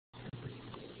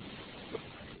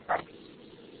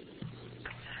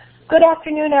Good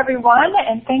afternoon, everyone,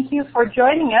 and thank you for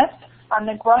joining us on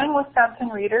the Growing Wisconsin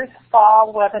Readers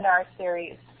Fall Webinar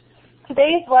Series.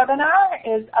 Today's webinar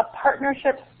is a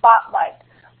partnership spotlight,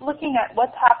 looking at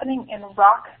what's happening in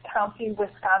Rock County,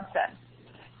 Wisconsin.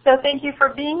 So thank you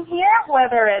for being here,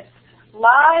 whether it's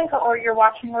live or you're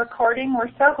watching recording. We're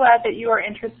so glad that you are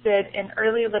interested in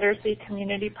early literacy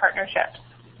community partnerships.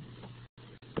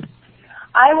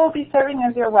 I will be serving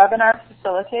as your webinar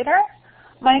facilitator.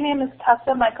 My name is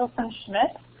Tessa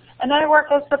Michelson-Schmidt, and I work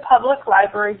as the Public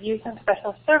Library Youth and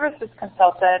Special Services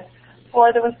Consultant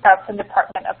for the Wisconsin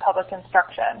Department of Public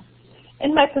Instruction.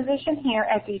 In my position here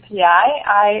at DPI,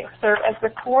 I serve as the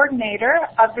coordinator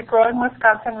of the Growing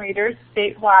Wisconsin Readers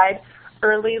statewide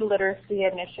Early Literacy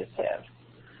Initiative.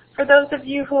 For those of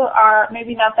you who are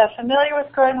maybe not that familiar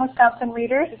with Growing Wisconsin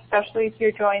Readers, especially if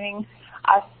you're joining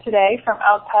us today from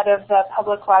outside of the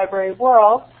public library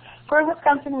world, Growing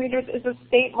Wisconsin Readers is a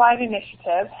statewide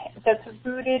initiative that's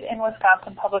rooted in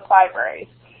Wisconsin public libraries,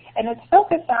 and it's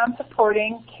focused on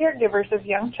supporting caregivers of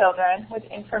young children with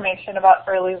information about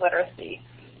early literacy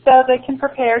so they can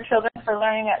prepare children for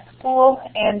learning at school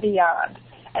and beyond.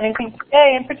 And I think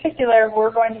today in particular we're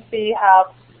going to see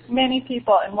how many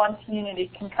people in one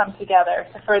community can come together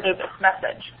to further this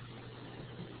message.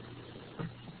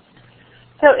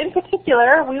 So in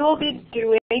particular, we will be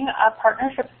doing a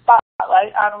partnership spotlight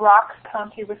on Rock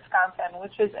County, Wisconsin,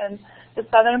 which is in the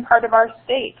southern part of our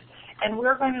state. And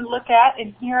we're going to look at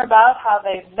and hear about how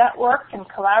they've networked and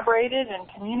collaborated and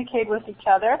communicated with each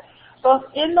other, both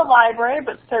in the library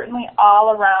but certainly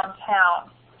all around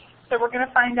town. So we're going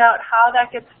to find out how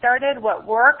that gets started, what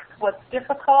works, what's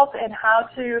difficult, and how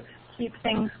to keep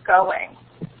things going.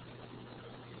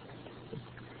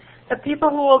 The people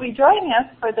who will be joining us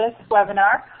for this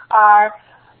webinar are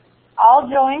all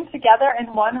joined together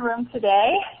in one room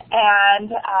today, and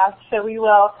so we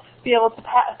will be able to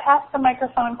pass the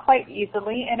microphone quite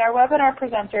easily. And our webinar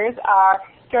presenters are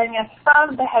joining us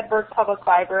from the Hedberg Public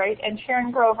Library, and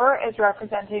Sharon Grover is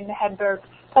representing the Hedberg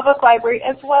Public Library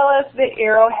as well as the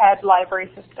Arrowhead Library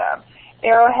System.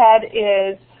 Arrowhead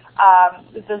is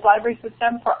the library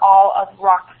system for all of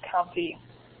Rock County.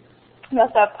 We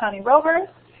also have Connie Rovers,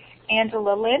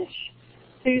 Angela Lynch,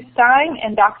 Sue Stein,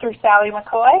 and Dr. Sally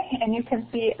McCoy, and you can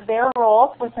see their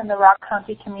roles within the Rock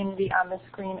County community on the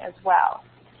screen as well.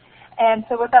 And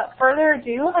so without further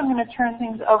ado, I'm going to turn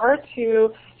things over to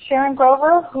Sharon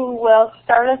Grover, who will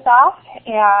start us off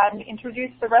and introduce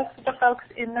the rest of the folks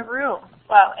in the room,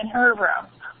 well, in her room.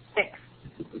 Thanks.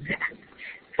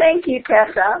 Thank you,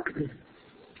 Tessa.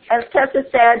 As Tessa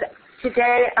said,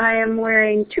 today I am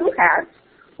wearing two hats.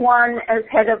 One as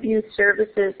head of youth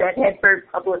services at Hedberg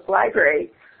Public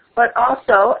Library, but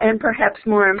also, and perhaps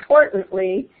more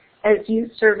importantly, as youth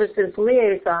services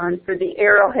liaison for the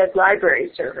Arrowhead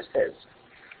Library Services.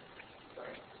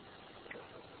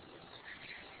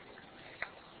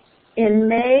 In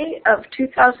May of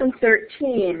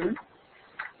 2013,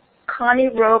 Connie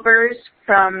Rovers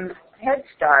from Head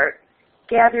Start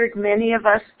gathered many of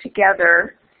us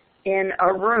together in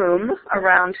a room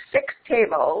around 6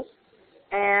 tables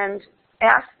and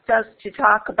asked us to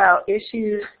talk about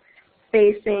issues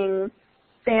facing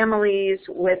families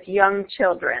with young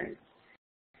children.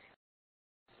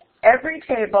 Every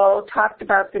table talked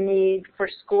about the need for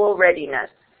school readiness,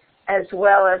 as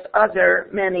well as other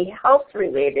many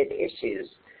health-related issues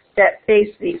that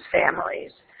face these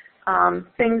families.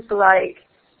 Things like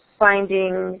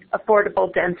finding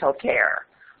affordable dental care,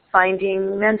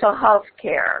 finding mental health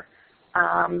care,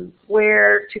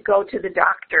 where to go to the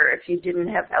doctor if you didn't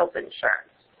have health insurance.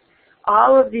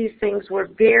 All of these things were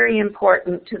very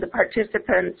important to the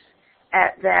participants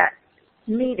at that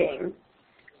meeting,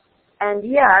 and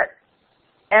yet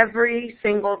every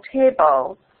single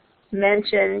table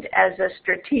mentioned as a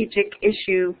strategic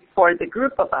issue for the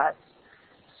group of us,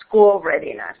 school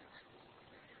readiness.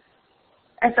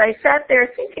 As I sat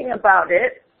there thinking about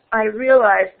it, I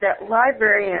realized that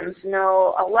librarians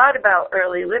know a lot about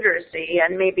early literacy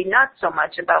and maybe not so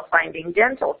much about finding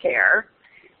dental care,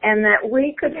 and that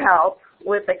we could help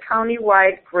with a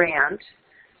county-wide grant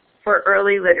for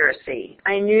early literacy.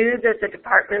 I knew that the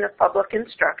Department of Public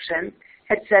Instruction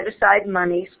had set aside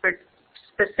money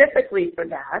specifically for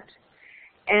that,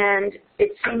 and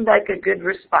it seemed like a good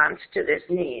response to this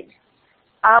need.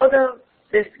 Out of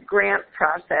this grant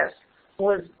process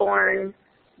was born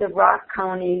the Rock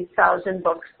County 1,000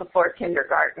 Books Before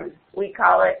Kindergarten. We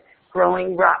call it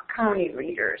Growing Rock County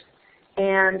Readers.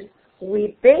 And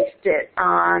we based it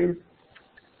on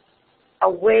a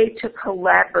way to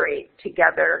collaborate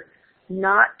together,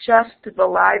 not just the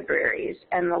libraries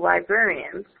and the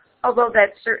librarians, although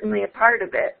that's certainly a part of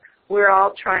it, we're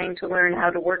all trying to learn how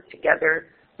to work together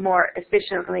more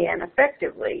efficiently and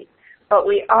effectively. But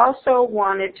we also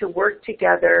wanted to work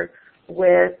together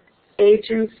with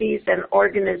agencies and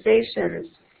organizations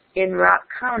in Rock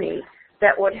County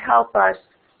that would help us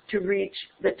to reach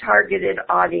the targeted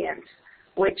audience,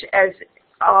 which, as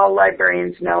all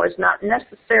librarians know, is not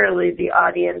necessarily the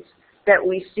audience that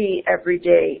we see every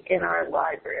day in our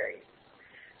libraries.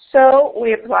 So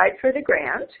we applied for the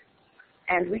grant,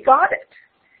 and we got it.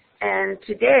 And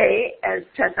today, as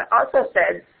Tessa also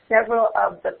said, several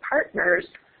of the partners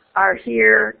are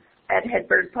here at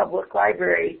Hedberg Public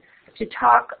Library to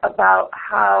talk about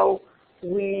how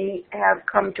we have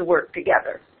come to work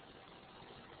together.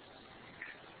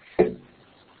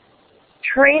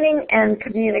 Training and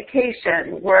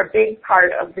communication were a big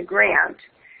part of the grant,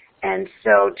 and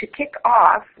so to kick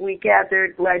off, we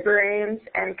gathered librarians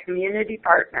and community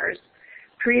partners,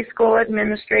 preschool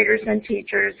administrators and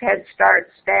teachers, Head Start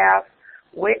staff,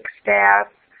 WIC staff,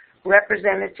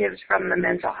 representatives from the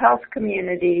mental health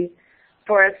community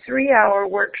for a 3-hour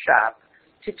workshop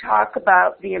to talk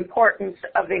about the importance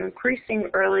of increasing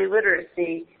early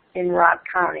literacy in Rock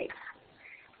County.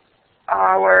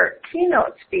 Our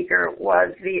keynote speaker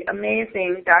was the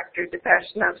amazing Dr.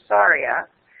 Dipesh Navsaria,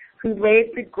 who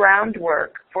laid the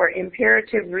groundwork for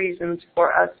imperative reasons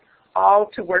for us all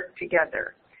to work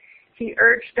together. He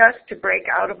urged us to break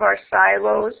out of our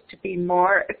silos to be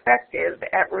more effective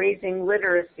at raising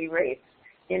literacy rates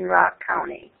in Rock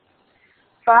County.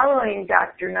 Following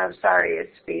Dr. Navsaria's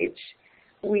speech,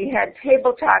 we had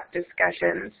table talk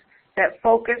discussions that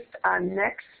focused on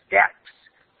next steps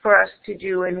for us to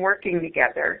do in working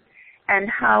together and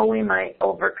how we might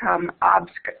overcome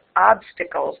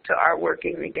obstacles to our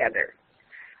working together.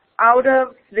 Out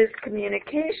of this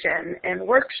communication and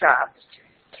workshops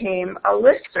came a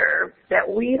listserv that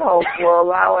we hope will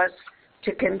allow us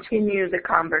to continue the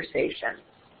conversation.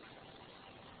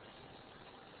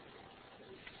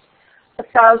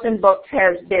 1,000 Books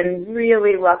has been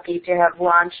really lucky to have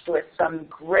launched with some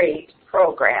great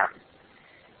programs.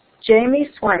 Jamie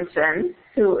Swenson,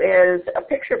 who is a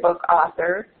picture book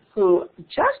author who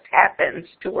just happens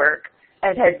to work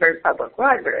at Hedberg Public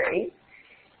Library,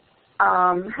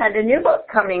 had a new book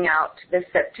coming out this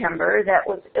September that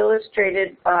was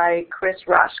illustrated by Chris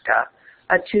Roshka,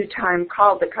 a 2-time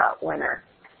Caldecott winner.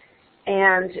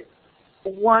 And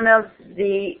one of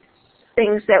the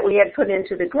things that we had put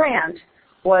into the grant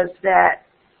was that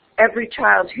every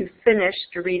child who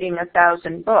finished reading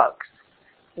 1,000 books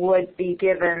would be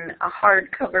given a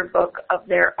hardcover book of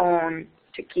their own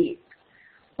to keep.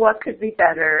 What could be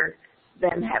better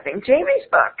than having Jamie's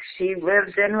book? She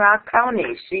lives in Rock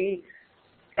County. She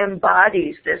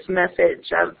embodies this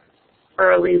message of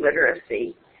early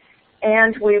literacy.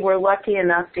 And we were lucky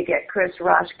enough to get Chris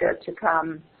Roshka to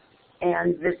come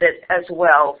and visit as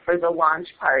well for the launch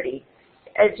party.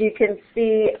 As you can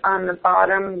see on the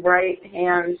bottom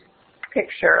right-hand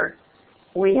picture,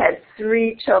 we had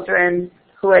 3 children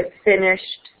who had finished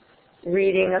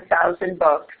reading 1,000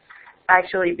 books,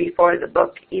 actually before the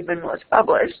book even was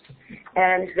published,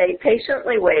 and they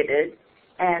patiently waited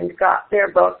and got their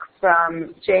book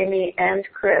from Jamie and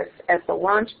Chris at the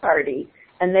launch party,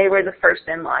 and they were the first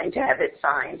in line to have it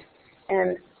signed.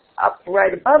 And up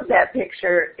right above that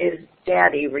picture is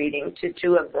Daddy reading to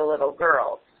 2 of the little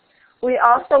girls. We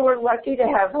also were lucky to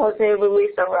have Jose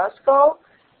Luis Orozco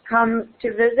come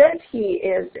to visit. He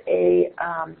is a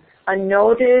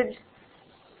noted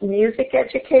music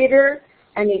educator,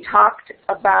 and he talked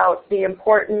about the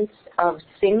importance of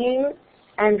singing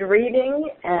and reading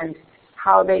and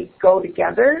how they go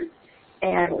together.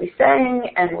 And we sang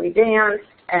and we danced,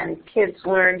 and kids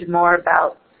learned more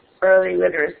about early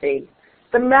literacy.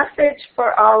 The message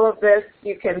for all of this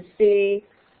you can see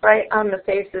right on the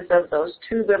faces of those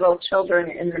 2 little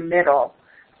children in the middle.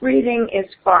 Reading is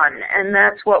fun, and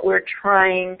that's what we're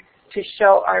trying to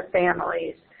show our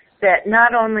families, that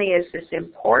not only is this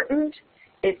important,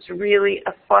 it's really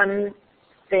a fun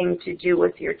thing to do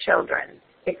with your children.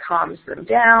 It calms them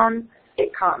down,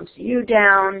 it calms you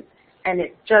down, and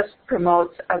it just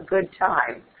promotes a good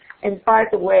time. And by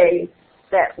the way,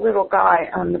 that little guy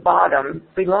on the bottom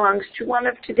belongs to one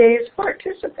of today's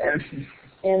participants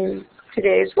in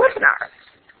today's webinar.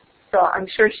 So I'm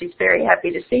sure she's very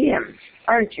happy to see him.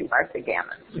 Aren't you, Martha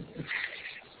Gammon?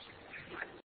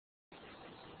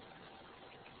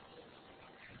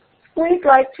 We'd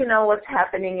like to know what's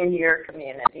happening in your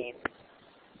communities.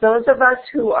 Those of us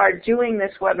who are doing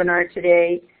this webinar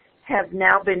today have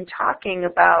now been talking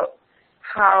about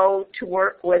how to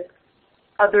work with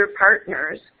other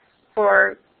partners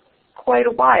for quite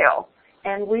a while.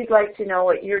 And we'd like to know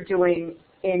what you're doing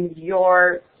in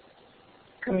your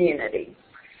community.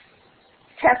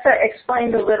 Tessa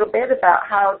explained a little bit about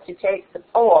how to take the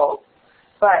poll,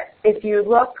 but if you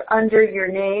look under your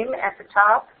name at the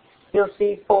top, you'll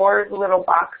see 4 little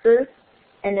boxes,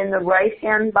 and in the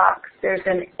right-hand box there's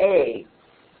an A.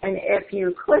 And if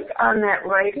you click on that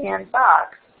right-hand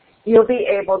box, you'll be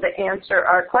able to answer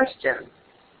our questions.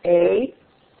 A,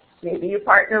 maybe you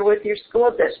partner with your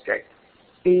school district.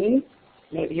 B,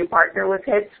 maybe you partner with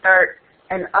Head Start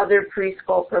and other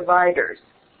preschool providers.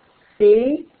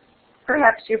 C,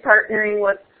 perhaps you're partnering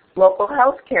with local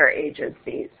health care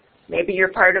agencies. Maybe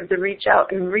you're part of the Reach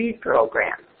Out and Read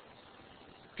program.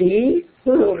 D,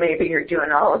 maybe you're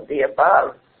doing all of the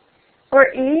above. Or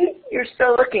E, you're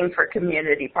still looking for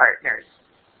community partners.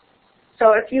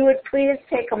 So if you would please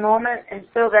take a moment and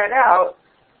fill that out,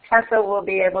 Tessa will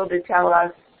be able to tell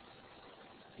us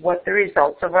what the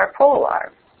results of our poll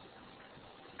are.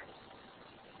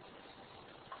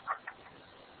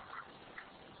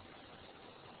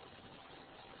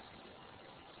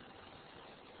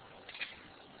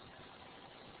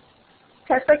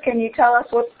 Tessa, can you tell us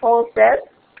what the poll said?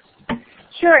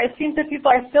 Sure. It seems that people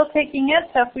are still taking it,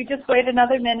 so if we just wait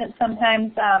another minute,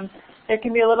 sometimes there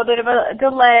can be a little bit of a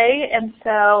delay, and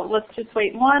so let's just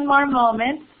wait one more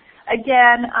moment.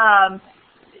 Again,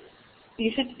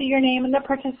 you should see your name in the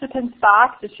participants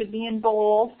box. It should be in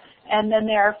bold, and then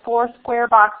there are 4 square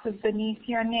boxes beneath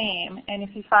your name, and if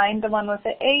you find the one with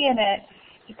the A in it,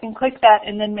 you can click that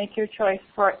and then make your choice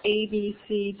for A, B,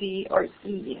 C, D, or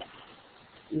E.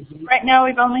 Right now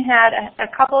we've only had a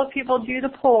couple of people do the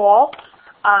poll,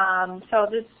 so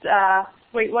just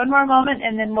wait one more moment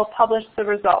and then we'll publish the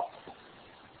results.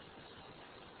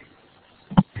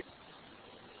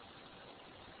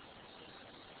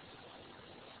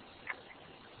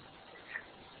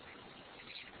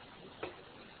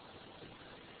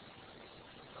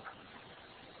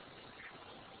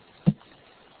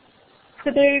 So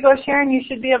there you go, Sharon. You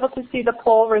should be able to see the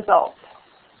poll results.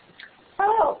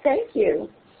 Oh, thank you.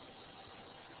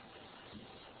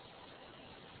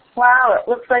 Wow, it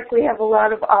looks like we have a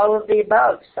lot of all of the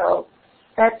above, so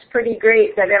that's pretty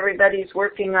great that everybody's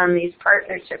working on these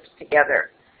partnerships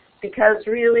together, because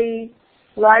really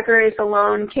libraries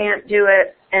alone can't do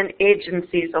it and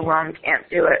agencies alone can't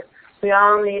do it. We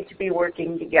all need to be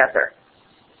working together.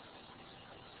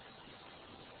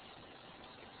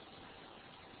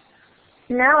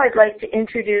 Now I'd like to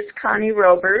introduce Connie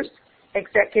Robers,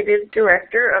 Executive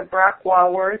Director of Brock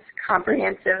Walworth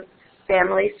Comprehensive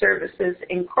Family Services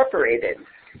Incorporated,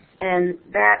 and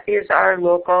that is our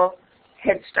local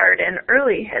Head Start and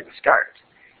Early Head Start.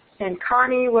 And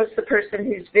Connie was the person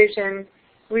whose vision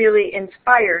really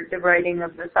inspired the writing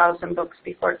of the 1,000 Books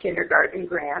Before Kindergarten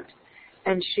grant,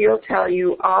 and she'll tell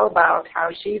you all about how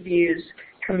she views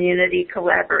community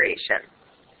collaboration.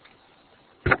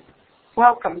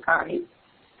 Welcome, Connie.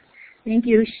 Thank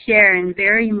you, Sharon,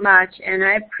 very much, and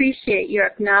I appreciate your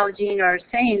acknowledging or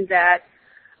saying that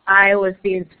I was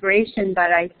the inspiration,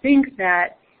 but I think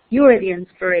that you are the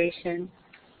inspiration,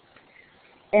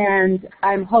 and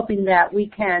I'm hoping that we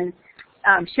can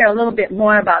share a little bit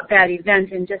more about that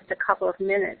event in just a couple of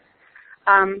minutes.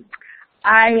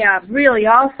 I really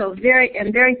also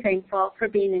am very thankful for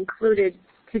being included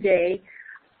today.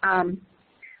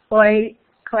 Boy,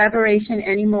 collaboration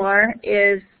anymore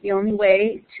is the only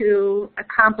way to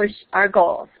accomplish our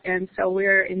goals, and so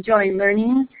we're enjoying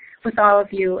learning with all of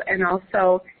you and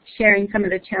also sharing some of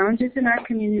the challenges in our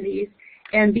communities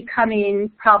and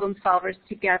becoming problem solvers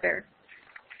together.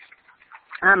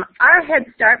 Our Head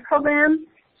Start program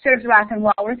serves Rock and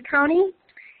Walworth County,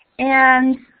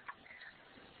 and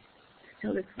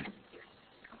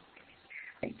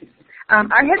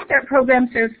our Head Start program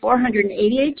serves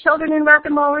 488 children in Rock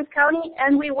and Walworth County,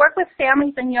 and we work with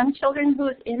families and young children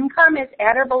whose income is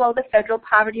at or below the federal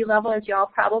poverty level, as you all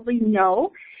probably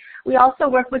know. We also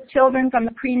work with children from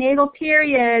the prenatal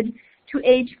period to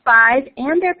age 5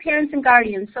 and their parents and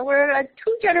guardians. So we're a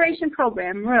 2-generation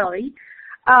program, really.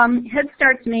 Head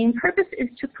Start's main purpose is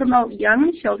to promote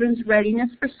young children's readiness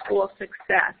for school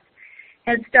success.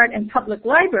 Head Start and public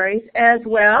libraries, as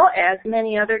well as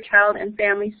many other child and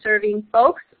family serving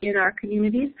folks in our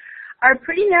communities, are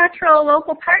pretty natural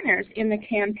local partners in the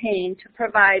campaign to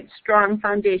provide strong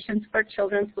foundations for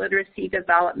children's literacy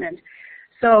development.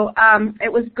 So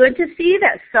it was good to see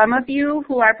that some of you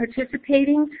who are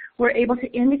participating were able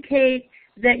to indicate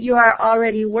that you are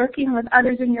already working with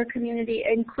others in your community,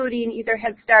 including either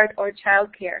Head Start or child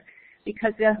care,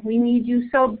 because we need you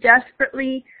so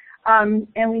desperately, and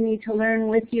we need to learn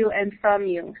with you and from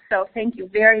you. So thank you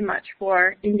very much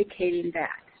for indicating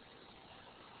that.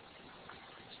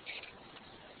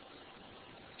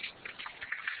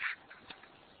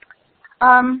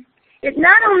 It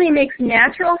not only makes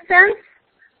natural sense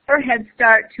for Head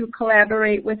Start to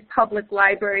collaborate with public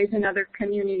libraries and other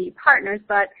community partners,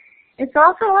 but it's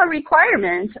also a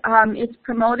requirement. It's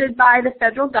promoted by the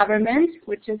federal government,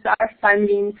 which is our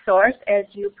funding source, as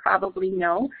you probably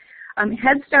know.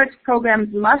 Head Start's programs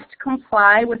must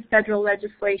comply with federal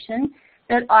legislation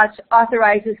that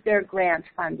authorizes their grant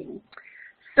funding.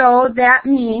 So that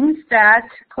means that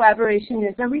collaboration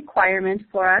is a requirement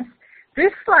for us.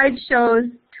 This slide shows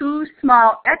two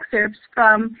small excerpts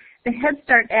from the Head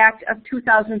Start Act of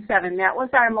 2007. That was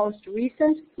our most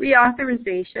recent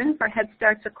reauthorization for Head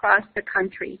Starts across the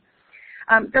country.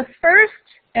 The first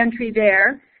entry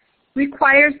there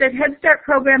requires that Head Start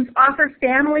programs offer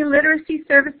family literacy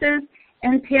services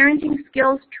and parenting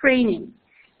skills training,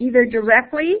 either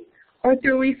directly or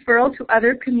through referral to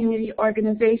other community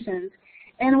organizations.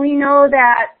 And we know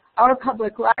that our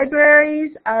public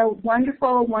libraries are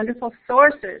wonderful, wonderful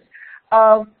sources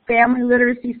of family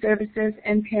literacy services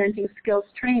and parenting skills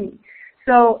training.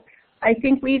 So I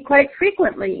think we quite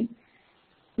frequently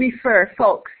refer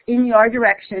folks in your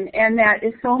direction, and that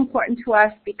is so important to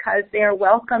us because they are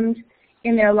welcomed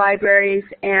in their libraries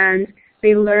and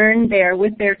they learn there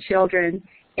with their children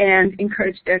and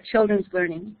encourage their children's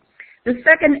learning. The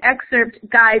second excerpt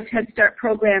guides Head Start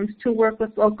programs to work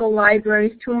with local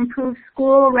libraries to improve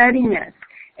school readiness.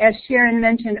 As Sharon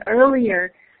mentioned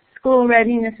earlier, school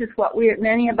readiness is what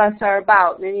many of us are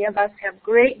about. Many of us have a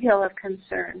great deal of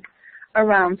concern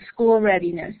around school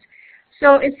readiness.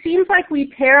 So it seems like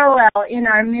we parallel in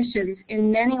our missions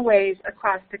in many ways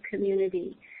across the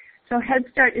community. So Head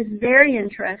Start is very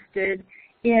interested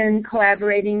in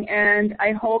collaborating, and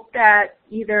I hope that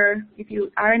either if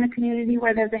you are in a community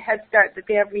where there's a Head Start, that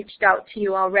they have reached out to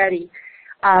you already,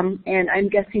 and I'm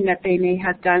guessing that they may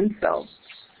have done so.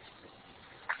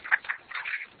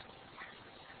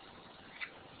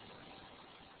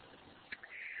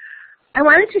 I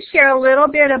wanted to share a little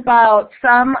bit about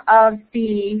some of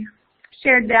the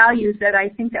shared values that I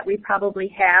think that we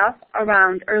probably have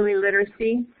around early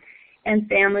literacy and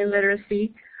family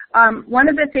literacy. One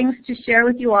of the things to share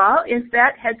with you all is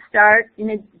that Head Start,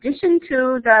 in addition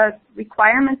to the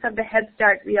requirements of the Head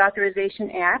Start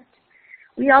Reauthorization Act,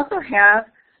 we also have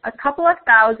a couple of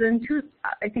thousand,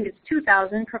 I think it's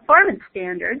 2,000 performance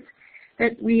standards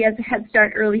that we as Head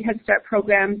Start, early Head Start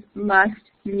programs must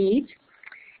meet.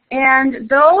 And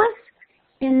those,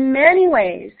 in many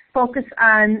ways, focus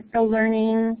on the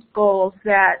learning goals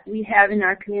that we have in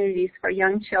our communities for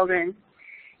young children.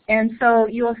 And so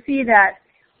you will see that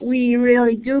we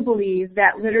really do believe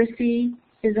that literacy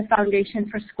is a foundation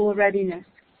for school readiness,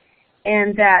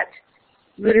 and that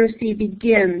literacy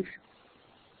begins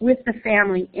with the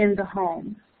family in the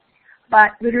home.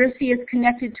 But literacy is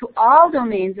connected to all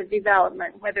domains of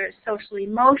development, whether it's social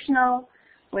emotional,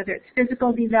 whether it's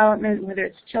physical development, whether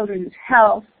it's children's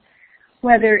health,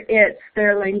 whether it's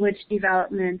their language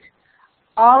development.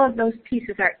 All of those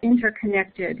pieces are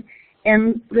interconnected,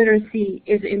 and literacy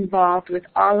is involved with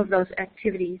all of those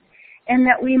activities, and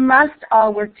that we must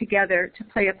all work together to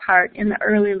play a part in the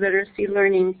early literacy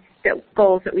learning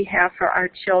goals that we have for our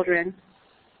children.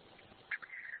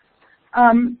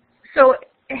 So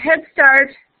Head Start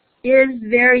is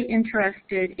very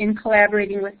interested in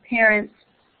collaborating with parents,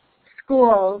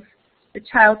 schools, the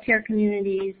child care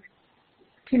community,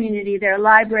 their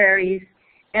libraries,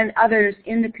 and others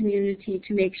in the community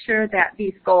to make sure that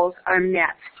these goals are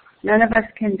met. None of us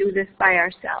can do this by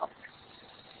ourselves.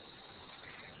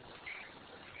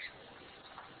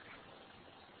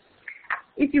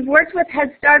 If you've worked with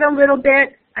Head Start a little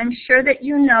bit, I'm sure that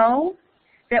you know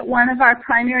that one of our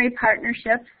primary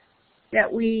partnerships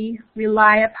that we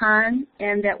rely upon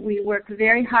and that we work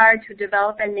very hard to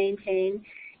develop and maintain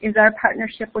is our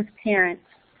partnership with parents.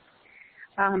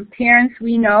 Parents,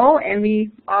 we know, and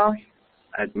we all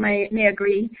may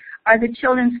agree, are the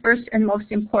children's first and most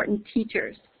important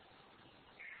teachers.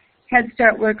 Head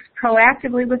Start works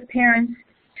proactively with parents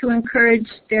to encourage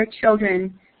their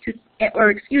children to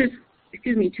encourage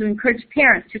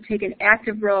parents to take an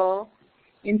active role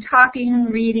in talking,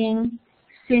 reading,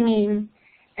 singing,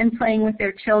 and playing with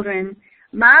their children,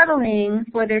 modeling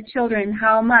for their children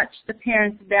how much the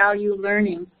parents value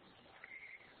learning.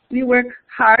 We work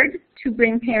hard to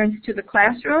bring parents to the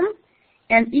classroom,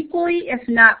 and equally, if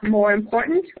not more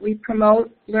important, we promote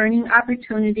learning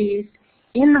opportunities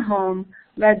in the home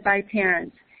led by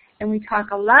parents. And we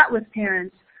talk a lot with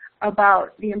parents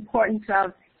about the importance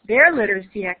of their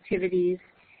literacy activities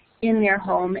in their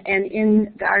home and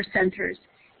in our centers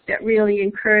that really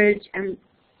encourage and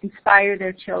inspire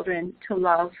their children to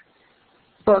love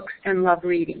books and love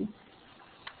reading.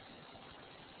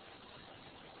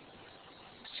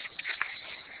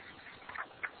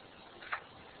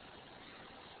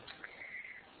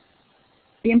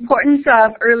 The importance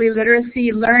of early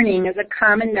literacy learning is a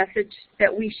common message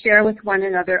that we share with one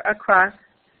another across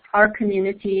our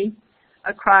community,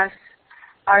 across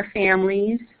our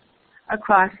families,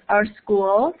 across our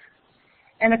schools,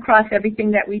 and across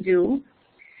everything that we do.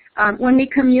 When we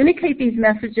communicate these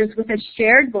messages with a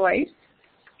shared voice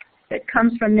that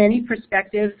comes from many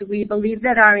perspectives, we believe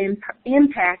that our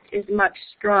impact is much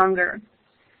stronger.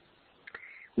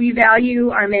 We value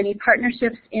our many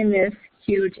partnerships in this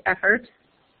huge effort.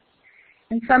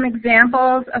 And some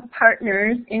examples of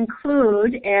partners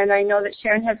include, and I know that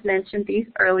Sharon has mentioned these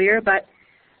earlier, but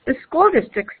the school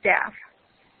district staff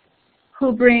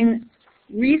who bring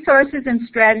resources and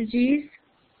strategies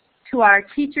to our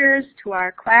teachers, to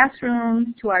our classrooms,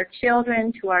 to our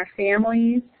children, to our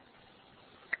families,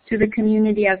 to the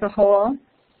community as a whole.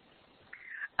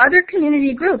 Other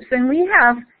community groups, and we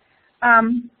have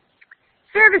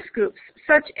service groups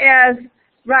such as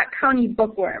Rock County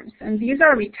Bookworms, and these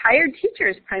are retired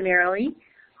teachers primarily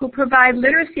who provide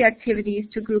literacy activities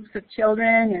to groups of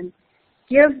children and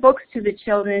give books to the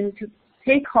children to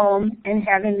take home and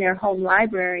have in their home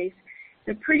libraries.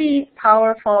 It's a pretty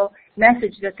powerful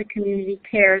message that the community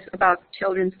cares about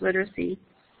children's literacy.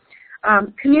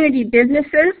 Community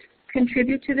businesses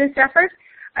contribute to this effort.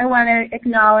 I want to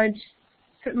acknowledge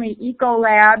certainly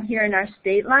Ecolab here in our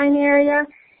State Line area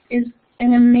is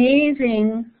an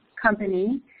amazing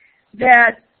company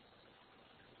that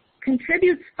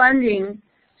contributes funding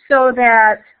so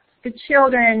that the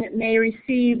children may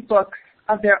receive books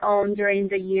of their own during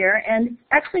the year and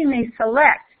actually may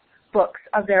select books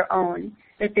of their own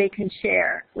that they can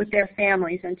share with their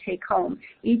families and take home.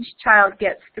 Each child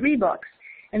gets 3 books,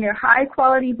 and they're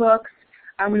high-quality books.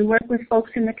 We work with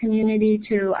folks in the community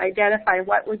to identify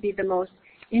what would be the most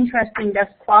interesting,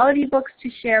 best quality books to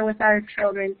share with our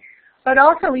children, but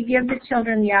also we give the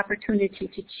children the opportunity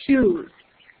to choose.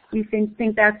 We think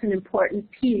that's an important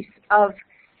piece of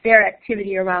their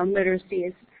activity around literacy,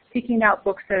 is picking out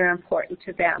books that are important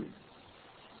to them.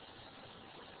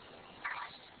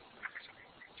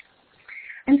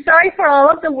 I'm sorry for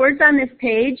all of the words on this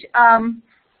page.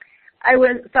 I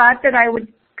thought that I would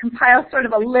compile sort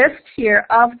of a list here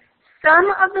of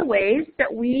some of the ways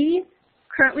that we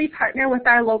currently partner with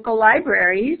our local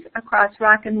libraries across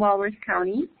Rock and Walworth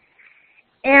County.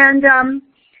 And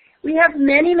we have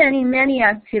many, many, many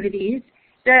activities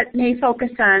that may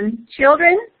focus on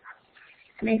children,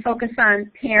 may focus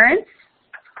on parents,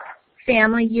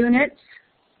 family units,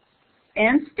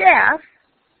 and staff.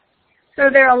 So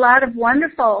there are a lot of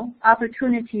wonderful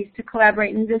opportunities to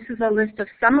collaborate, and this is a list of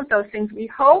some of those things. We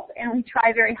hope and we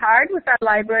try very hard with our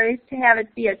libraries to have it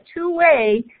be a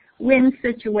two-way win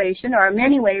situation, or a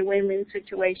many-way win-win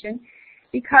situation,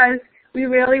 because we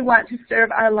really want to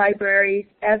serve our libraries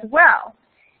as well.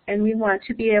 And we want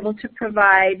to be able to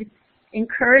provide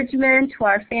encouragement to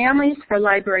our families for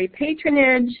library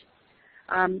patronage,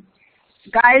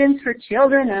 guidance for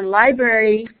children on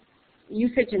library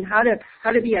usage and how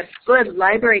to be a good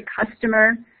library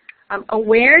customer.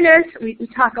 Awareness, we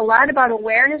talk a lot about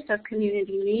awareness of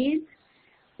community needs.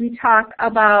 We talk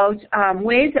about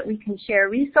ways that we can share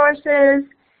resources.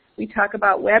 We talk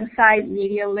about website,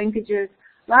 media linkages,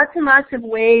 lots and lots of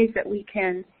ways that we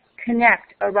can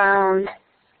connect around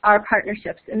our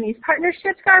partnerships. And these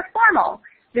partnerships are formal.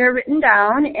 They're written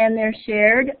down and they're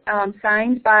shared,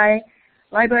 signed by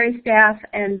library staff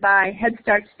and by Head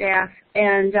Start staff,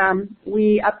 and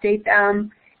we update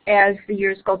them as the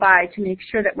years go by to make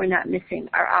sure that we're not missing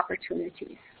our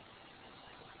opportunities.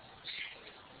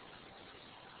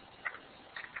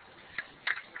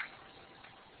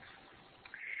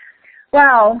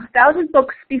 Wow, 1,000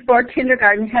 Books Before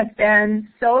Kindergarten has been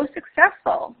so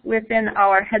successful within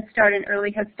our Head Start and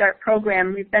Early Head Start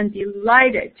program. We've been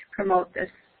delighted to promote this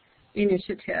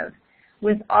initiative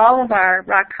with all of our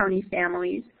Rock County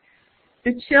families.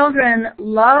 The children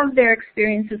love their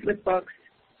experiences with books,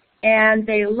 and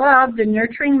they love the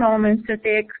nurturing moments that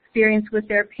they experience with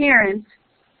their parents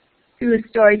through the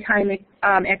story time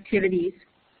activities.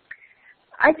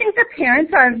 I think the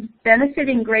parents are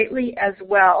benefiting greatly as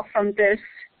well from this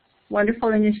wonderful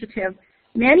initiative.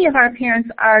 Many of our parents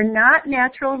are not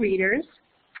natural readers,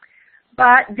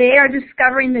 but they are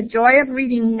discovering the joy of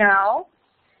reading now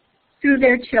through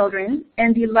their children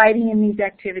and delighting in these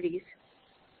activities.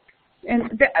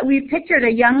 And we pictured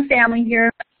a young family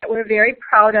here that we're very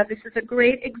proud of. This is a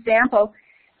great example.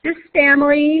 This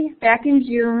family, back in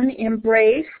June,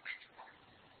 embraced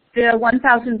the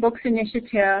 1,000 Books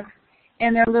initiative.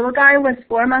 And their little guy was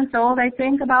 4 months old, I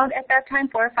think, about at that time,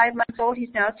 4 or 5 months old. He's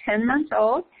now 10 months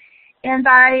old. And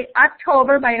by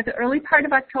October, by the early part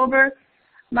of October,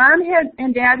 Mom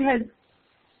and Dad had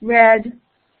read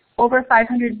over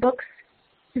 500 books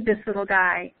to this little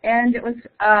guy, and it was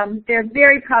they're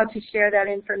very proud to share that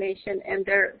information, and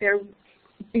they're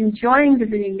enjoying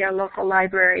visiting their local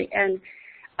library, and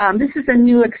this is a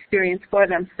new experience for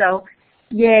them. So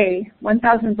yay,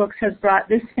 1,000 Books has brought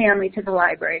this family to the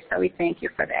library, so we thank you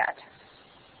for that.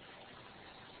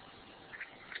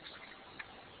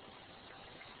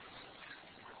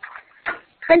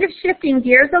 Kind of shifting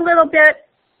gears a little bit,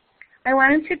 I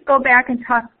wanted to go back and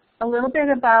talk a little bit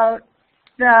about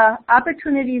the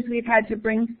opportunities we've had to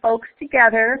bring folks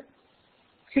together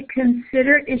to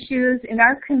consider issues in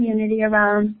our community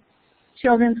around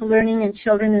children's learning and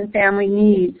children and family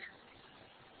needs.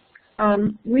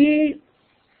 We,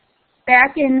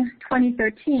 back in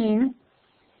 2013,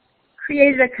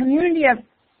 created a community of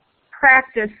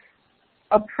practice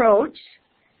approach,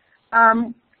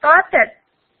 thought that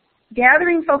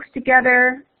gathering folks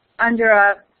together under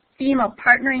a theme of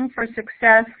partnering for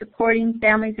success, supporting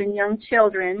families and young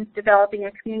children, developing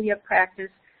a community of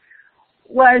practice,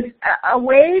 was a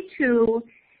way to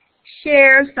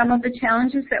share some of the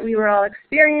challenges that we were all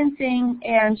experiencing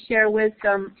and share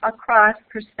wisdom across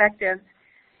perspectives.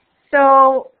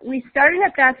 So we started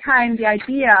at that time the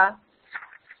idea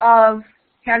of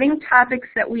having topics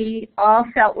that we all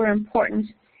felt were important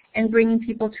and bringing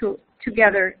people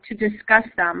together to discuss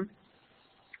them.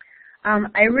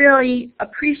 I really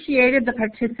appreciated the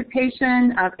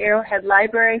participation of Arrowhead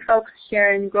Library folks.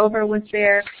 Sharon Grover was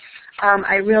there.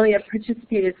 I really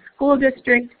participated school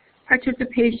district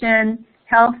participation,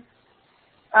 health,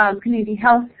 community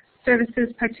health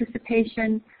services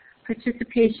participation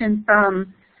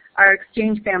from our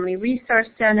Exchange Family Resource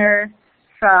Center,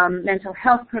 from mental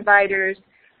health providers,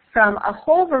 from a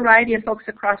whole variety of folks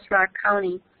across Rock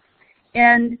County.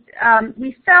 And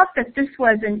we felt that this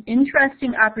was an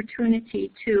interesting opportunity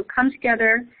to come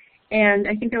together, and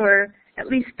I think there were at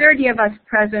least 30 of us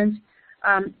present,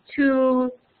 to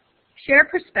share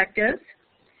perspectives.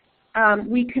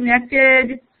 We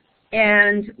connected,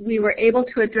 and we were able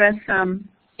to address some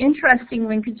interesting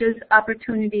linkages,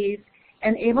 opportunities,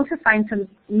 and able to find some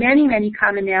many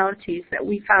commonalities that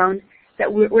we found that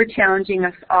were challenging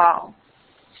us all.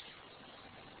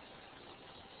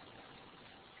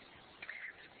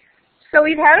 So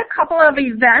we've had a couple of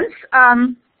events,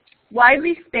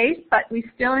 widely spaced, but we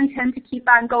still intend to keep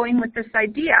on going with this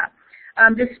idea.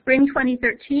 The Spring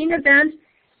 2013 event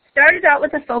started out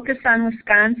with a focus on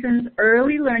Wisconsin's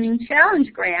Early Learning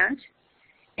Challenge Grant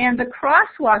and the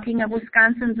crosswalking of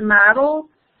Wisconsin's model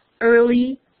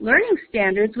early learning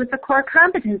standards with the core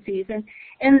competencies.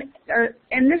 And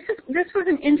this was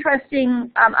an interesting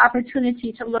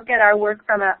opportunity to look at our work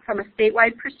from a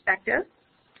statewide perspective.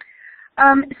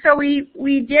 So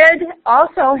we did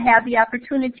also have the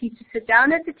opportunity to sit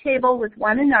down at the table with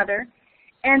one another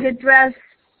and address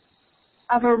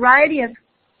a variety of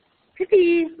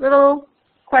pithy little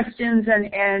questions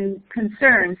and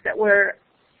concerns that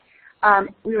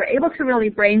we were able to really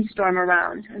brainstorm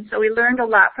around. And so we learned a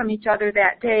lot from each other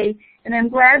that day, and I'm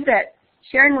glad that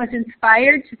Sharon was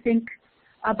inspired to think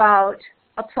about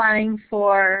applying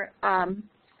for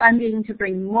funding to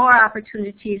bring more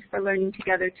opportunities for learning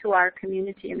together to our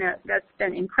community, and that's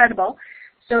been incredible.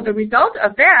 So the result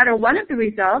of that, or one of the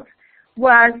results,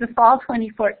 was the Fall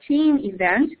 2014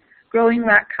 event, Growing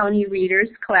Rock County Readers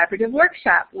Collaborative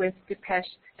Workshop with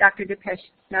Dr. Dipesh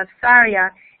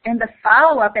Navsaria, and the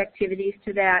follow-up activities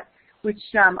to that, which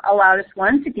allowed us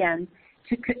once again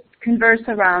to converse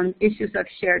around issues of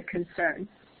shared concern.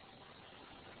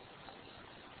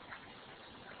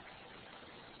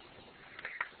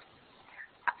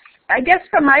 I guess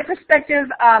from my perspective,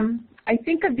 I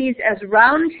think of these as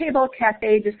roundtable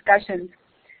cafe discussions.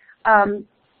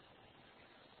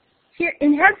 Here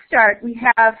in Head Start, we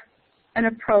have an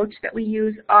approach that we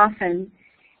use often.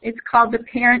 It's called the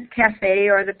Parent Cafe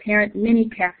or the Parent Mini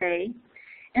Cafe.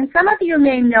 And some of you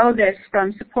may know this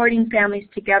from supporting Families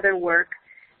Together work.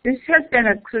 This has been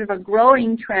a sort of a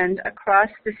growing trend across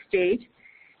the state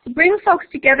to bring folks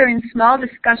together in small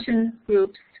discussion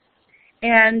groups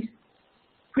and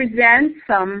present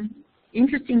some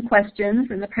interesting questions,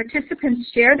 and the participants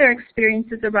share their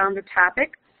experiences around the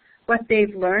topic, what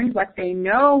they've learned, what they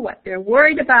know, what they're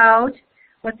worried about,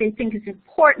 what they think is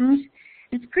important.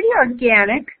 It's pretty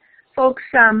organic. Folks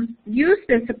use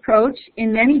this approach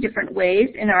in many different ways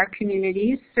in our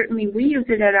communities. Certainly we use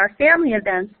it at our family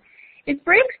events. It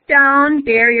breaks down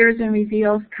barriers and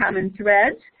reveals common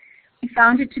threads. We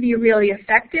found it to be really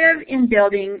effective in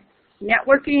building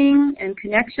networking and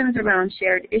connections around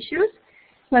shared issues,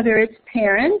 whether it's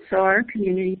parents or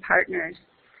community partners.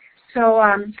 So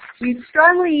we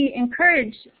strongly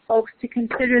encourage folks to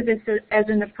consider this as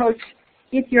an approach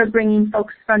if you're bringing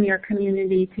folks from your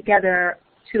community together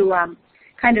to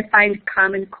kind of find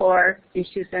common core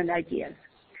issues and ideas.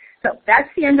 So that's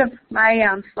the end of my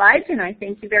slides, and I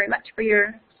thank you very much for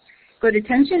your good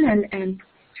attention, and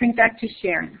turn it back to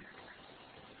Sharon.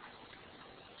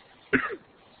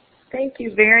 Thank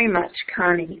you very much,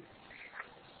 Connie.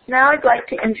 Now I'd like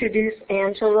to introduce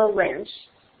Angela Lynch.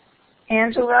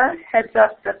 Angela heads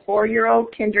up the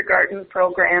 4-year-old kindergarten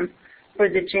program for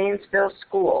the Janesville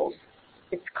schools.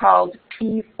 It's called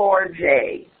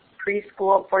P4J,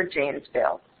 Preschool for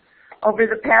Janesville. Over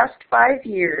the past 5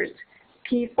 years,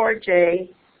 P4J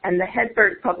and the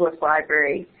Hedberg Public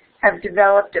Library have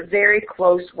developed a very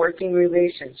close working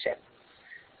relationship.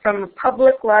 From a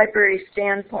public library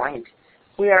standpoint,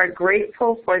 we are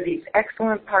grateful for these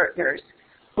excellent partners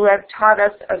who have taught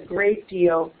us a great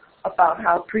deal about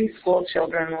how preschool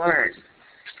children learn.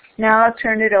 Now I'll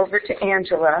turn it over to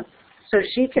Angela so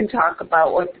she can talk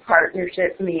about what the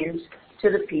partnership means to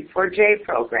the P4J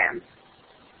program.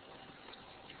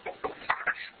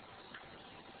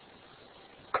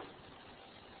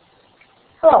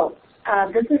 Hello,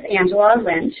 this is Angela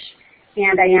Lynch,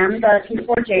 and I am the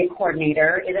P4J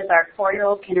coordinator. It is our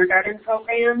 4-year-old kindergarten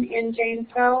program in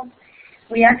Janesville.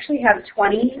 We actually have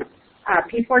 20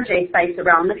 P4J sites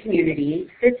around the community.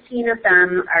 15 of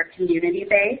them are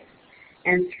community-based,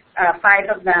 and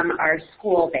 5 of them are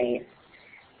school-based.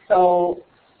 So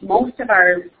most of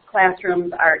our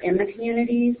classrooms are in the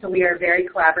community, so we are a very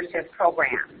collaborative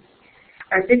program.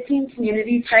 Our 15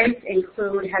 community sites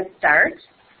include Head Start,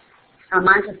 a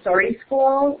Montessori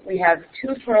school, we have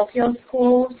 2 parochial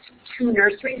schools, 2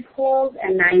 nursery schools,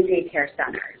 and 9 daycare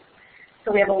centers.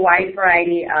 So we have a wide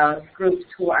variety of groups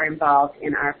who are involved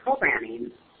in our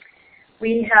programming.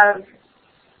 We have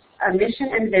a mission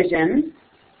and vision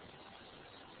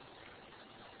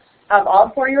of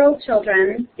all 4-year-old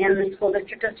children in the school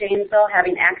district of Janesville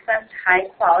having access to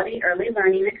high-quality early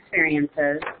learning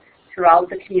experiences throughout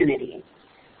the community.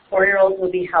 4-year-olds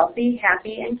will be healthy,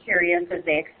 happy, and curious as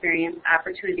they experience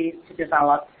opportunities to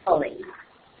develop fully.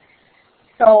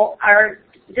 So our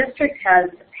district has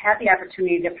had the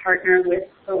opportunity to partner with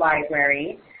the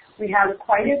library. We have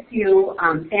quite a few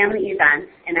family events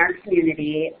in our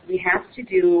community. We have to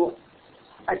do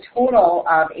a total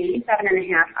of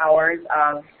 87.5 hours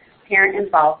of parent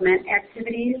involvement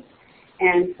activities.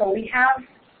 And so we have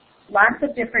lots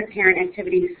of different parent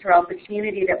activities throughout the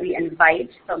community that we invite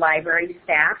the library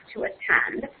staff to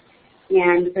attend.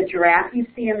 And the giraffe you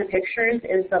see in the pictures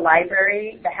is the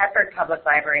library, the Hedberg Public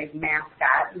Library's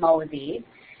mascot, Mosey.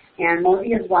 And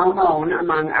Mosey is well known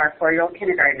among our 4-year-old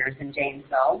kindergartners in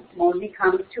Janesville. Mosey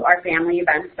comes to our family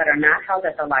events that are not held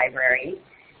at the library,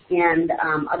 and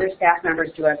other staff members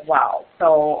do as well.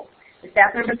 So the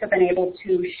staff members have been able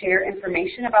to share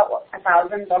information about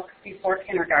 1,000 books before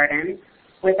kindergarten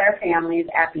with our families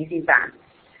at these events.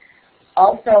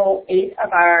 Also, 8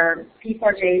 of our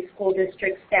P4J school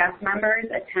district staff members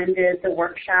attended the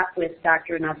workshop with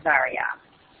Dr. Nazaria.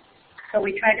 So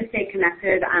we try to stay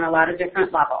connected on a lot of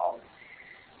different levels.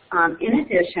 In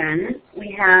addition,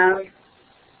 we have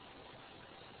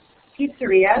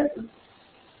pizzerias.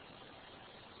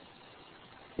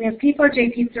 We have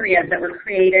P4J pizzerias that were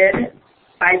created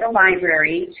by the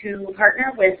library to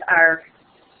partner with our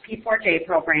P4J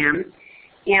program.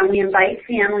 And we invite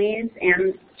families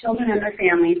and children and their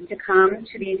families to come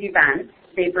to these events.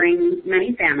 They bring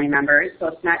many family members, so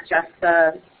it's not just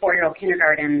the 4-year-old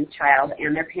kindergarten child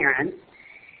and their parents.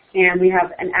 And we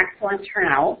have an excellent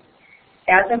turnout.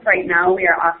 As of right now, we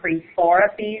are offering 4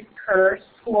 of these per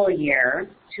school year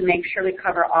to make sure we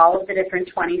cover all of the different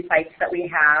 20 sites that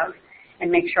we have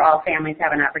and make sure all families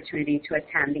have an opportunity to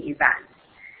attend the event.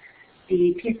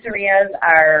 The pizzerias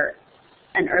are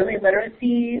an early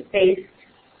literacy-based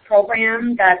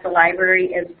program that the library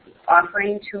is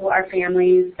offering to our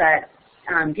families that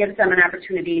gives them an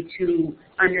opportunity to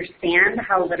understand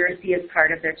how literacy is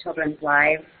part of their children's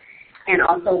lives. And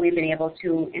also we've been able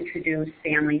to introduce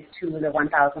families to the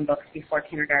 1,000 books before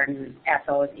kindergarten at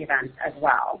those events as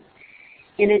well.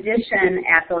 In addition,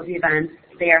 at those events,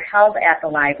 they are held at the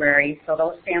library, so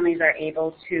those families are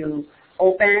able to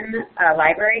open a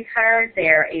library card, they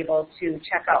are able to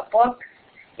check out books,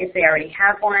 if they already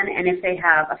have one, and if they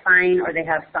have a fine or they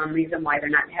have some reason why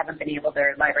haven't been able,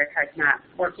 their library card's not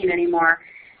working anymore,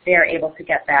 they are able to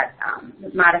get that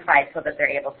modified so that they're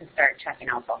able to start checking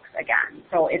out books again.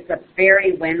 So it's a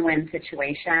very win-win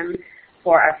situation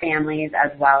for our families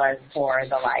as well as for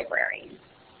the library.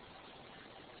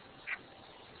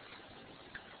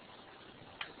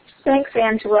 Thanks,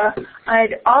 Angela.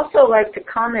 I'd also like to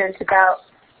comment about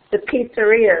the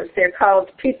pizzerias. They're called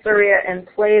Pizzeria and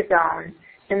Play Zone.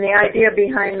 And the idea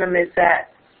behind them is that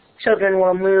children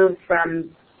will move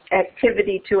from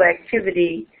activity to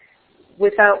activity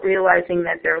without realizing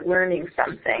that they're learning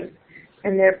something.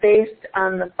 And they're based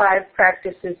on the 5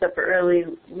 practices of early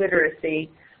literacy: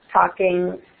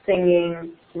 talking,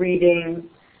 singing, reading,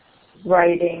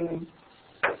 writing,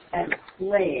 and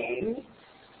playing.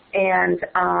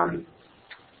 And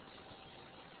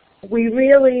we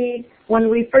really, when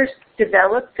we first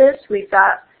developed this, we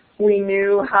thought we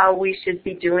knew how we should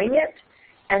be doing it.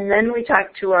 And then we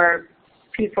talked to our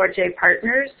P4J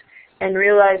partners and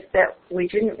realized that we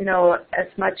didn't know as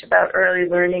much about early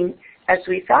learning as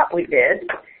we thought we did.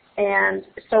 And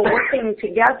so working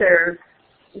together,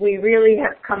 we really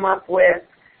have come up with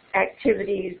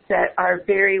activities that are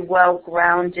very well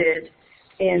grounded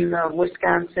in the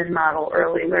Wisconsin Model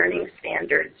Early Learning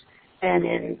Standards and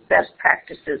in best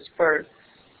practices for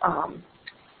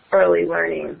early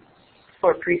learning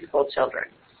for preschool children.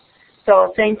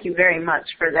 So thank you very much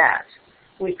for that.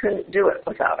 We couldn't do it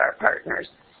without our partners.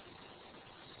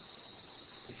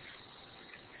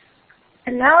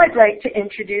 And now I'd like to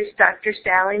introduce Dr.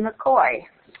 Sally McCoy.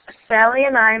 Sally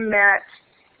and I met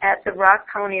at the Rock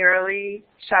County Early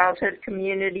Childhood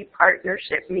Community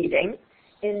Partnership meeting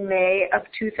in May of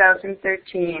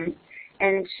 2013,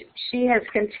 and she has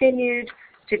continued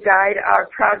to guide our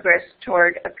progress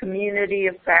toward a community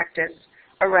of practice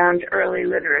around early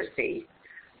literacy.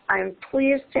 I'm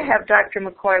pleased to have Dr.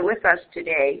 McCoy with us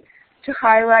today to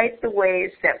highlight the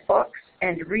ways that books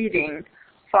and reading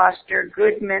foster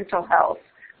good mental health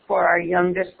for our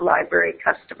youngest library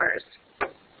customers.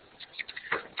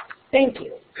 Thank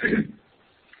you.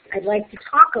 I'd like to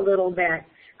talk a little bit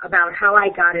about how I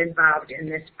got involved in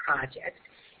this project.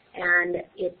 And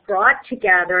it brought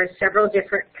together several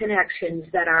different connections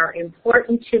that are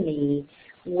important to me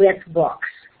with books.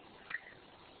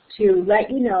 To let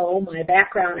you know my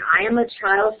background, I am a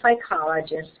child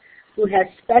psychologist who has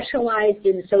specialized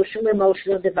in social and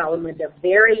emotional development of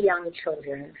very young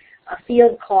children, a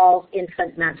field called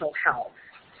infant mental health.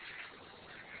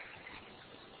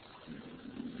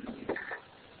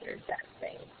 Here's that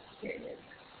thing. Here it is.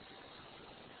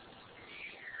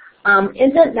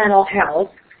 Infant mental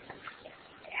health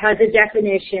has a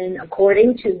definition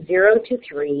according to 0 to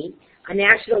 3, a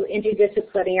national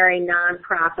interdisciplinary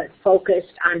nonprofit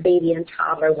focused on baby and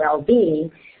toddler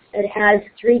well-being that has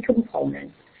 3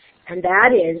 components, and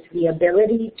that is the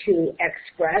ability to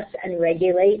express and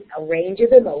regulate a range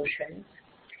of emotions,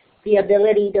 the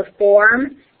ability to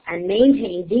form and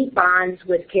maintain deep bonds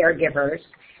with caregivers,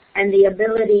 and the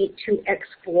ability to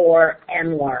explore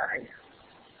and learn.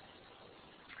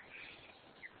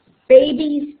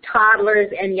 Babies, toddlers,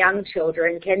 and young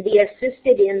children can be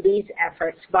assisted in these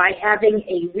efforts by having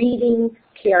a reading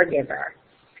caregiver.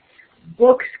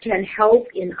 Books can help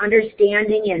in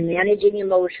understanding and managing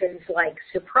emotions like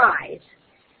surprise,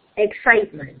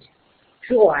 excitement,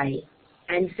 joy,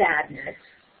 and sadness.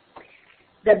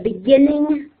 The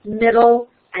beginning, middle,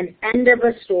 and end of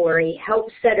a story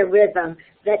helps set a rhythm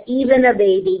that even a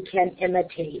baby can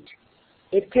imitate.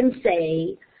 It can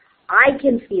say, I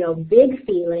can feel big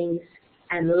feelings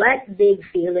and let big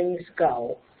feelings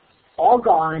go. All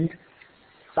gone.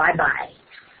 Bye-bye.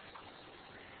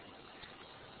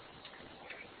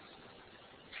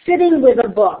 Sitting with a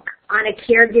book on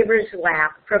a caregiver's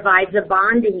lap provides a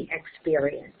bonding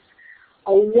experience,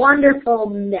 a wonderful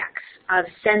mix of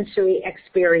sensory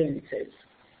experiences.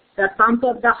 The thump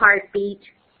of the heartbeat,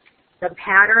 the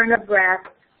pattern of breath,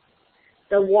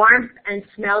 the warmth and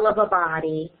smell of a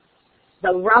body,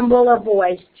 the rumble of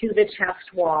voice to the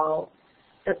chest wall,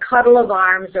 the cuddle of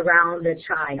arms around the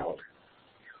child.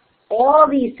 All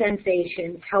these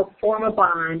sensations help form a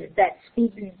bond that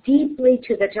speaks deeply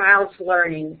to the child's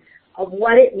learning of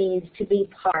what it means to be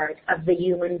part of the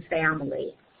human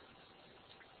family.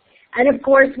 And of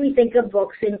course, we think of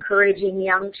books encouraging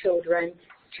young children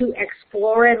to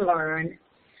explore and learn,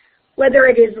 whether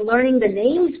it is learning the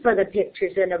names for the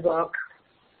pictures in a book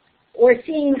or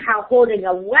seeing how holding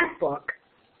a wet book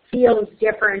feels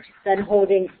different than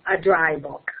holding a dry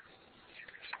book.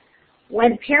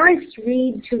 When parents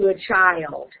read to a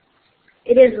child,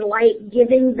 it is like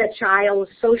giving the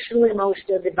child's social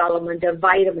emotional development a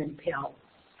vitamin pill,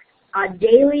 a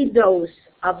daily dose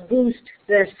of boost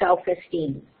their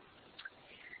self-esteem.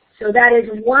 So that is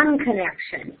one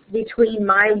connection between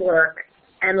my work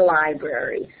and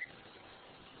libraries.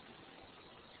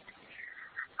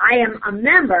 I am a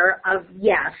member of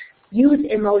YES, Youth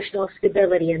Emotional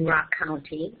Stability in Rock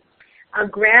County, a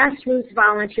grassroots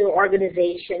volunteer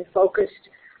organization focused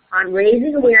on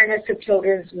raising awareness of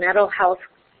children's mental health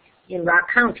in Rock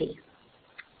County.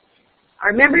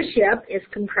 Our membership is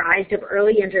comprised of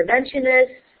early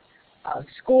interventionists, of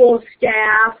school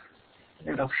staff,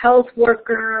 mental health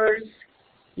workers,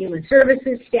 human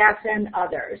services staff, and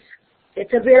others.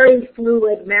 It's a very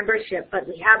fluid membership, but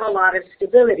we have a lot of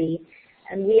stability,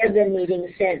 and we have been meeting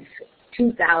since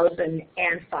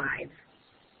 2005.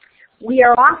 We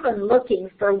are often looking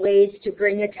for ways to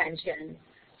bring attention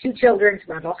to children's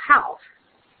mental health,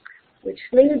 which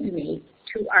leads me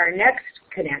to our next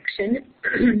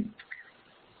connection.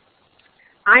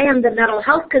 I am the mental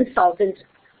health consultant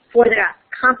for the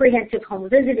Comprehensive Home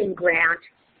Visiting Grant,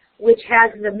 which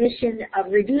has the mission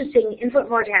of reducing infant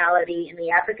mortality in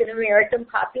the African American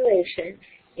population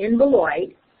in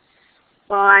Beloit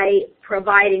by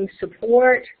providing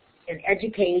support and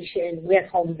education with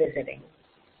home visiting.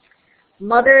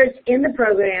 Mothers in the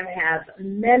program have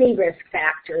many risk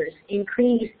factors,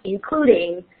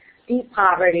 including deep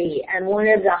poverty and one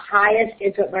of the highest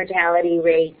infant mortality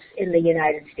rates in the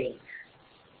United States.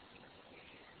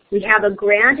 We have a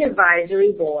grant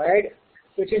advisory board,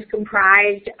 which is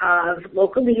comprised of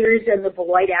local leaders in the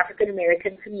Beloit African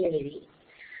American community.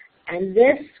 And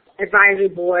this advisory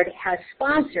board has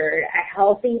sponsored a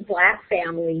Healthy Black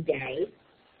Family Day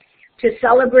to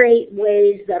celebrate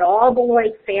ways that all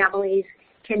Beloit families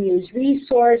can use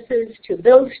resources to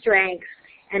build strengths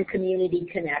and community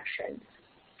connections.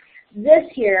 This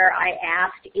year I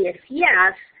asked if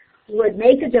yes would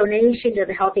make a donation to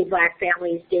the Healthy Black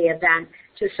Families Day event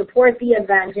to support the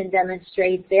event and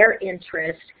demonstrate their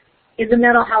interest in the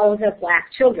mental health of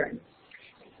Black children.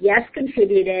 Yes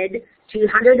contributed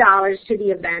 $200 to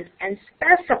the event and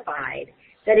specified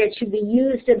that it should be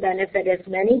used to benefit as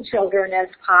many children as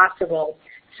possible,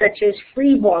 such as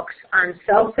free books on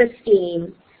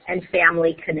self-esteem and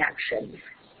family connections.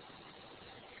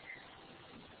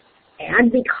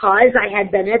 And because I had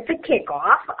been at the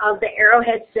kickoff of the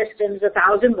Arrowhead System's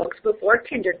 1,000 Books Before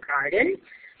Kindergarten,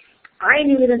 I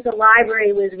knew that the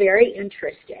library was very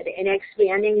interested in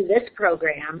expanding this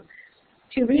program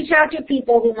to reach out to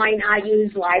people who might not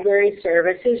use library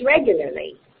services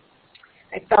regularly.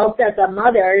 I felt that the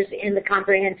mothers in the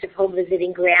Comprehensive Home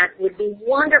Visiting Grant would be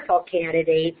wonderful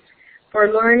candidates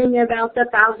for learning about the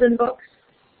 1,000 books,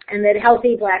 and that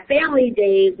Healthy Black Family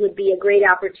Day would be a great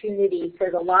opportunity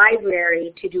for the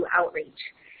library to do outreach.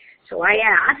 So I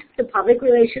asked the public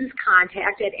relations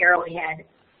contact at Arrowhead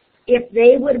if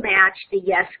they would match the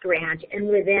YES grant, and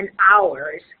within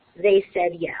hours they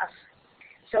said yes.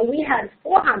 So we had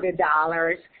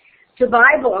 $400 to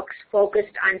buy books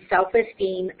focused on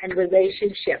self-esteem and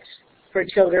relationships for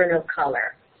children of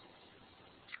color.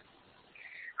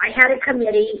 I had a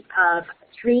committee of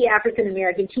 3 African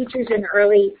American teachers in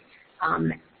early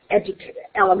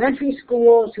elementary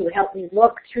schools who helped me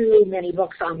look through many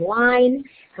books online,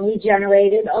 and we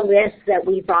generated a list that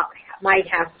we thought might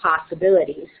have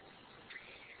possibilities.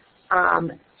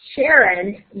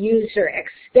 Sharon used her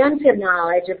extensive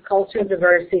knowledge of cultural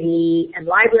diversity and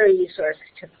library resources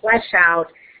to flesh out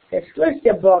this list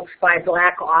of books by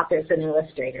Black authors and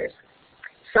illustrators.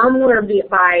 Some were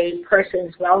by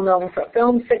persons well known for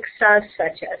film success,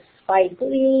 such as Spike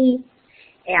Lee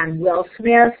and Will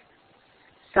Smith.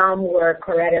 Some were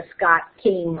Coretta Scott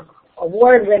King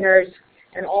Award winners,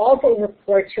 and all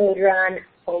for children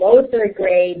below 3rd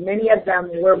grade. Many of them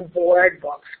were board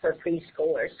books for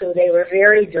preschoolers, so they were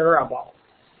very durable.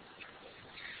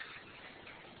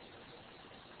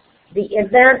 The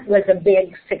event was a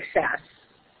big success.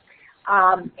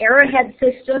 Arrowhead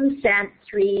System sent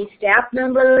 3 staff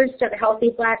members to the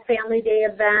Healthy Black Family Day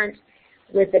event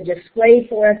with a display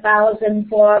for 1,000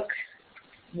 books,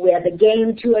 with a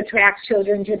game to attract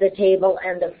children to the table,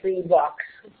 and the free books.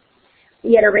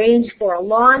 We had arranged for a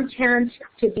lawn tent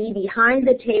to be behind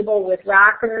the table with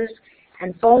rockers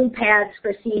and foam pads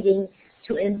for seating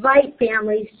to invite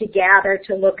families to gather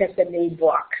to look at the new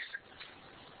books.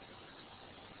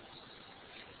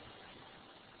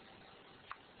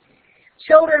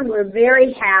 Children were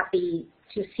very happy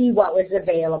to see what was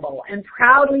available and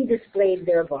proudly displayed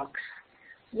their books.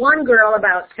 One girl,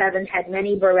 about 7, had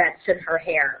many barrettes in her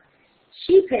hair.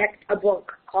 She picked a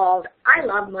book called I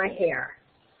Love My Hair.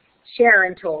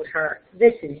 Sharon told her,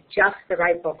 "This is just the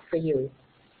right book for you."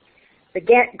 The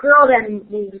girl then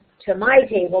moved to my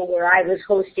table where I was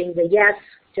hosting the Yes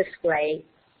display,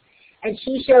 and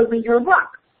she showed me her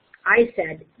book. I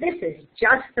said, "This is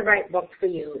just the right book for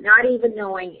you," not even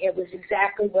knowing it was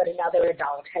exactly what another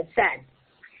adult had said.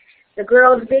 The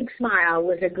girl's big smile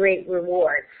was a great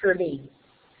reward for me.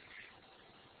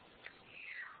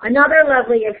 Another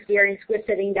lovely experience was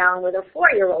sitting down with a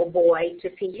 4-year-old boy to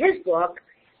see his book,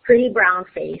 Pretty Brown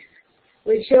Face,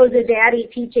 which shows a daddy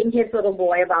teaching his little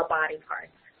boy about body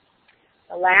parts.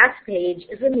 The last page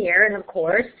is a mirror, and of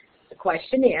course, the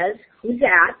question is, who's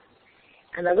that?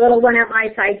 And the little one at my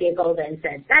side giggled and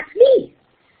said, "That's me,"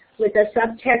 with the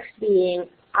subtext being,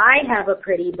 "I have a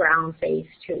pretty brown face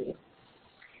too."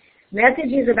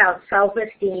 Messages about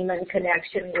self-esteem and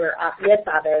connection with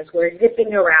others were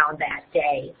zipping around that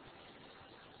day.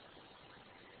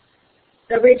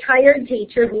 The retired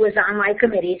teacher who was on my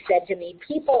committee said to me,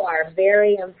 "People are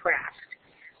very impressed,"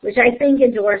 which I think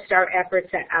endorsed our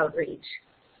efforts at outreach.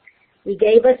 We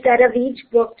gave a set of each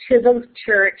book to the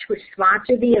church, which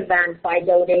sponsored the event by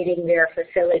donating their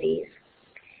facilities.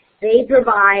 They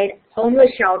provide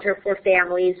homeless shelter for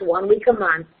families 1 week a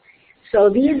month, so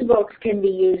these books can be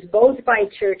used both by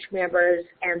church members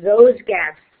and those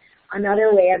guests,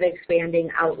 another way of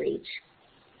expanding outreach.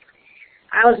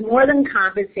 I was more than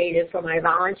compensated for my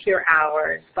volunteer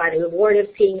hours by the reward of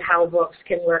seeing how books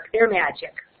can work their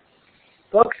magic.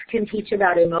 Books can teach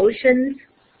about emotions,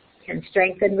 can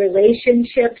strengthen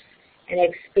relationships, and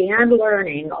expand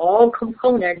learning, all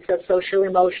components of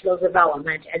social-emotional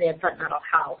development and infant mental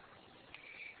health.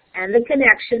 And the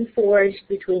connection forged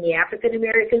between the African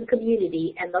American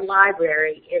community and the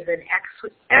library is an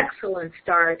excellent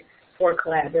start for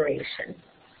collaboration.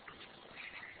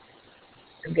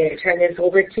 I'm going to turn this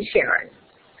over to Sharon.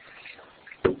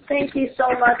 Thank you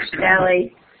so much,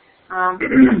 Sally.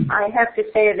 I have to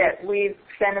say that we've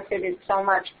benefited so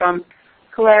much from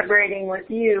collaborating with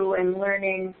you and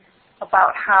learning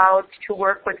about how to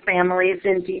work with families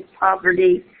in deep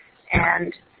poverty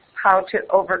and how to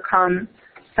overcome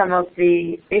some of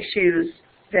the issues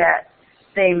that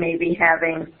they may be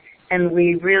having. And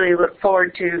we really look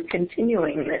forward to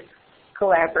continuing this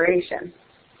collaboration.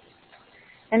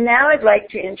 And now I'd like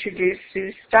to introduce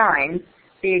Sue Stein,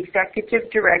 the Executive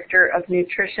Director of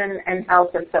Nutrition and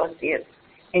Health Associates,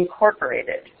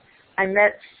 Incorporated. I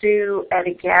met Sue at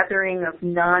a gathering of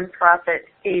nonprofit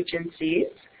agencies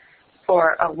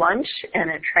for a lunch and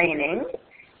a training,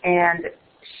 and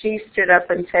she stood up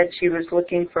and said she was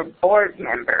looking for board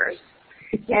members.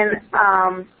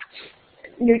 And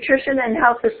Nutrition and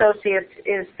Health Associates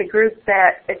is the group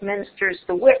that administers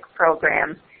the WIC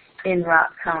program in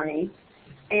Rock County.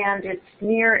 And it's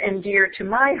near and dear to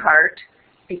my heart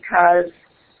because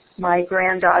my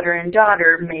granddaughter and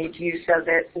daughter made use of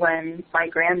it when my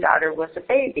granddaughter was a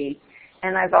baby.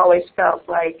 And I've always felt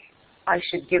like I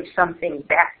should give something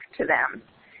back to them.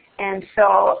 And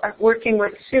so working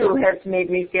with Sue has made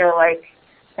me feel like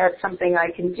that's something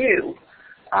I can do.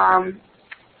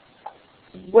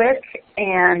 WIC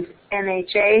and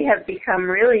NHA have become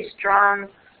really strong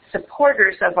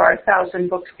supporters of our 1,000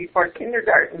 Books Before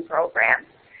Kindergarten program.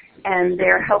 And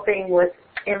they're helping with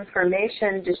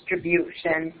information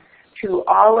distribution to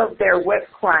all of their WIC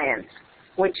clients,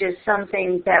 which is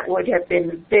something that would have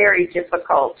been very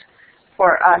difficult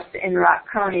for us in Rock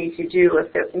County to do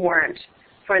if it weren't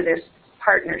for this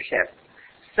partnership.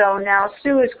 So now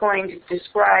Sue is going to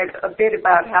describe a bit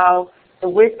about how the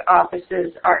WIC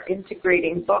offices are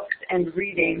integrating books and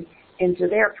reading into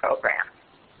their program.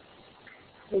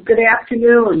 Well, good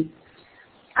afternoon.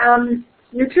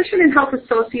 Nutrition and Health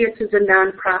Associates is a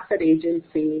nonprofit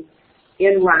agency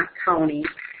in Rock County,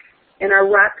 and our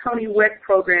Rock County WIC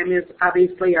program is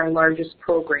obviously our largest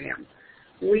program.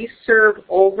 We serve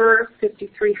over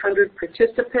 5,300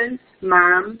 participants,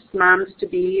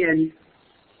 moms-to-be, and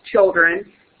children,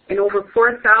 and over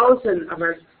 4,000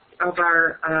 of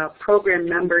our program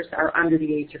members are under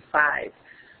the age of 5.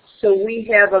 So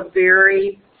we have a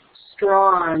very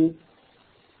strong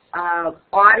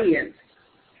audience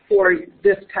for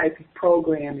this type of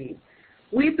programming.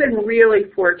 We've been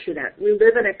really fortunate. We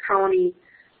live in a county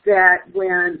that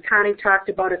when Connie talked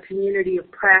about a community of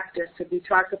practice and we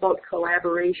talk about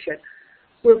collaboration,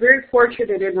 we're very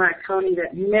fortunate in Rock County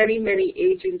that many, many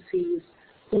agencies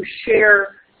who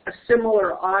share a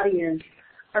similar audience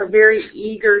are very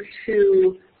eager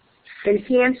to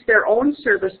enhance their own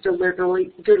service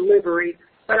delivery,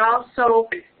 but also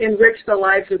enrich the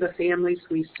lives of the families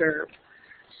we serve.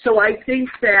 So I think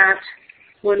that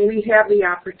when we have the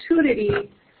opportunity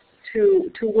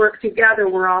to work together,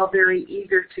 we're all very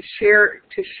eager to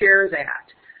share that.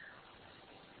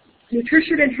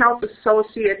 Nutrition and Health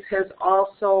Associates has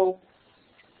also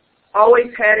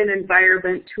always had an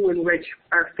environment to enrich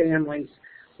our families.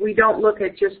 We don't look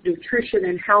at just nutrition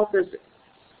and health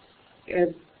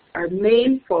as our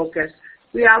main focus.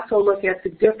 We also look at the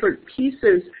different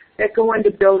pieces that go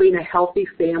into building a healthy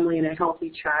family and a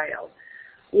healthy child.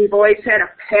 We've always had a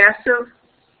passive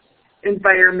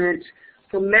environment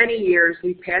for many years.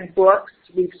 We've had books.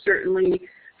 We've certainly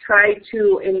tried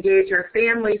to engage our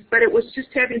families, but it was just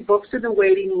having books in the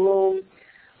waiting room.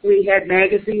 We had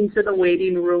magazines in the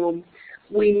waiting room.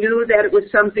 We knew that it was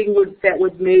something that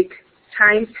would make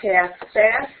time pass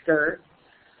faster,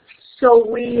 So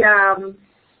we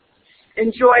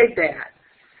enjoyed that.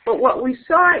 But what we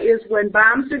saw is when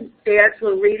moms and dads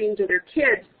were reading to their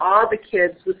kids, all the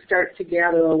kids would start to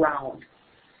gather around.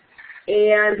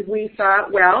 And we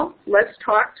thought, well, let's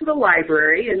talk to the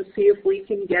library and see if we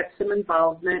can get some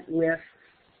involvement with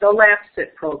the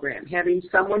LAPSIT program, having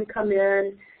someone come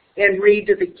in and read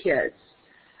to the kids.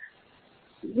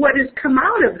 What has come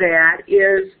out of that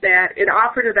is that it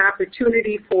offered an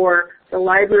opportunity for the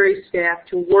library staff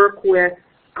to work with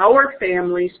our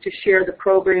families to share the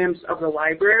programs of the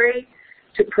library,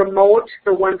 to promote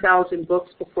the 1,000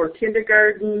 books before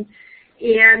kindergarten,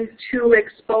 and to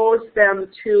expose them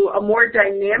to a more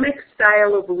dynamic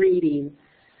style of reading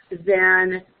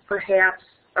than perhaps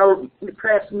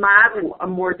model a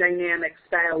more dynamic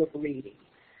style of reading.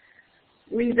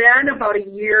 We then, about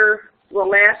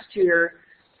last year,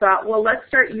 thought, well, let's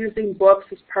start using books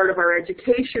as part of our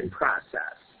education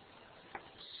process.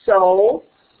 So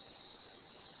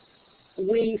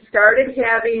we started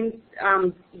having,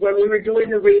 when we were doing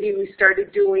the reading, we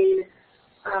started doing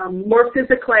more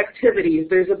physical activities.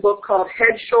 There's a book called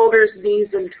Head, Shoulders, Knees,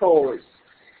 and Toes.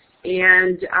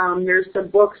 And there's some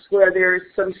books where there's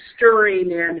some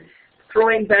stirring and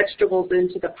throwing vegetables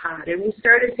into the pot. And we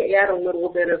started to add a little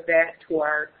bit of that to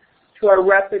our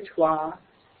repertoire.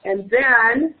 And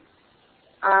then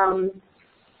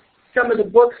some of the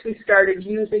books we started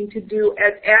using to do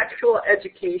actual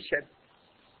education.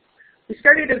 We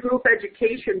started a group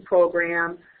education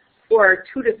program for our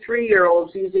 2 to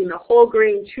 3-year-olds using the whole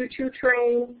grain choo-choo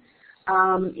train,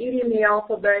 eating the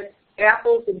alphabet,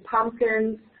 apples and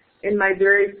pumpkins, in my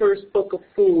very first book of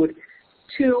food,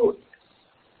 to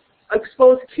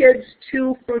expose kids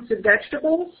to fruits and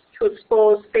vegetables, to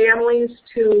expose families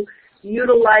to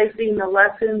utilizing the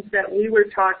lessons that we were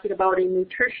talking about in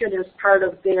nutrition as part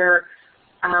of their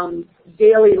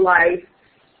daily life.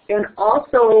 And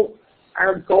also,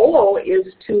 our goal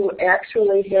is to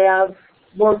actually have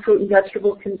more fruit and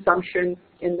vegetable consumption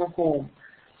in the home.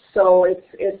 So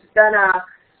it's been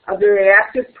a very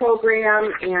active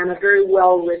program and a very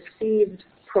well-received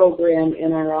program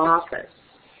in our office.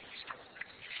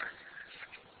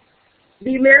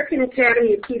 The American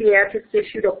Academy of Pediatrics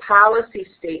issued a policy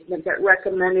statement that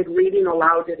recommended reading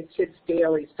aloud to the kids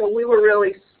daily. So we were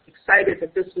really excited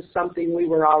that this was something we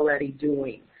were already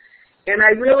doing. And I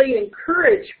really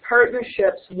encourage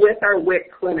partnerships with our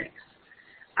WIC clinics.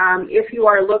 If you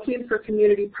are looking for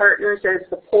community partners, as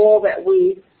the poll that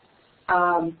we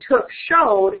took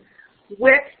showed,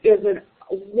 WIC is a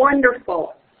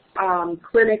wonderful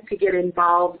clinic to get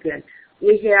involved in.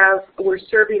 We're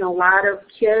serving a lot of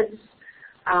kids,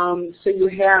 so you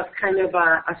have kind of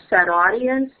a set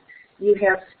audience. You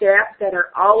have staff that are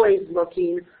always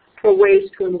looking for ways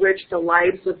to enrich the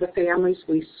lives of the families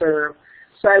we serve.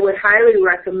 So I would highly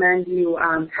recommend you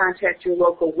contact your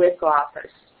local WIC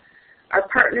office. Our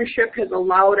partnership has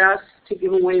allowed us to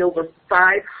give away over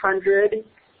 500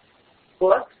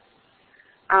 books,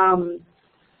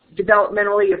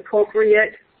 developmentally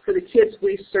appropriate for the kids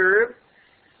we serve.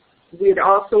 We'd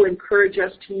also encourage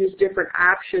us to use different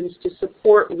options to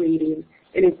support reading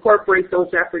and incorporate those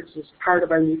efforts as part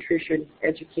of our nutrition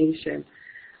education.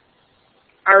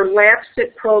 Our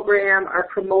LAPSIT program, our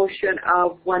promotion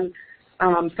of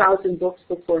 1,000 books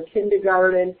before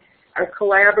kindergarten, our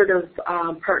collaborative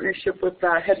partnership with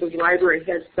the Hedwig Library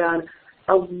has been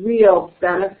a real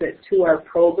benefit to our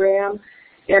program,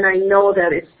 and I know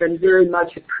that it's been very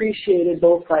much appreciated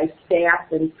both by staff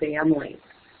and families.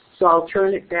 So I'll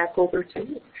turn it back over to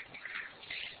you.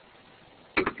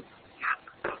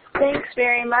 Thanks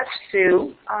very much,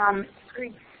 Sue.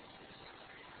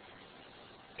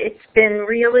 It's been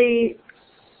really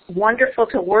wonderful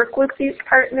to work with these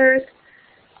partners.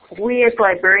 We as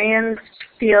librarians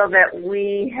feel that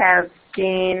we have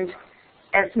gained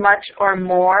as much or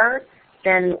more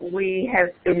than we have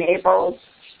been able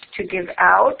to give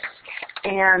out.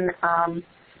 And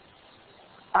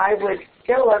I would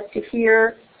still love to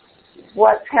hear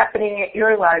what's happening at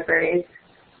your libraries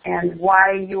and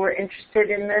why you were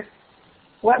interested in this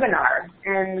webinar.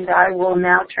 And I will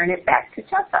now turn it back to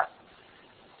Tessa.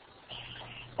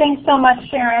 Thanks so much,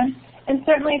 Sharon. And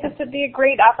certainly this would be a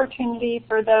great opportunity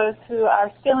for those who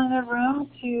are still in the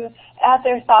room to add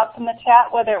their thoughts in the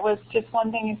chat, whether it was just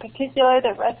one thing in particular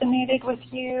that resonated with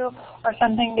you or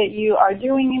something that you are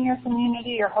doing in your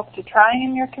community or hope to try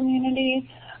in your community.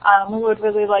 We would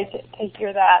really like to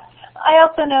hear that. I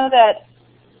also know that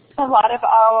a lot of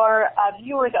our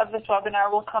viewers of this webinar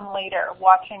will come later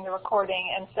watching the recording.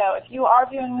 And so if you are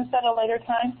viewing this at a later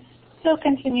time, still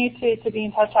continue to be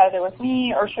in touch either with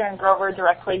me or Sharon Grover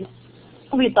directly.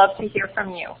 We'd love to hear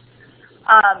from you.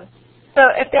 So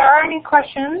if there are any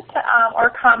questions or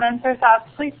comments or thoughts,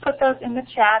 please put those in the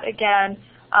chat. Again,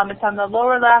 it's on the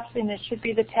lower left, and it should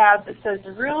be the tab that says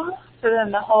Room, so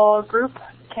then the whole group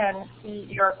can see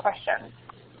your questions.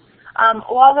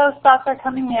 While those thoughts are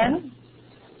coming in,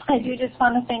 I do just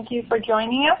want to thank you for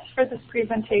joining us for this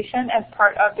presentation as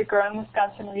part of the Growing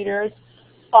Wisconsin Readers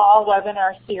Fall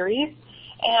Webinar Series.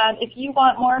 And if you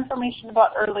want more information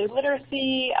about early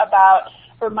literacy, about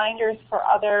reminders for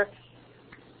other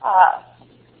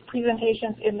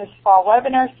presentations in this fall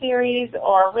webinar series,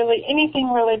 or really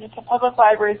anything related to public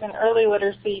libraries and early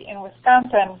literacy in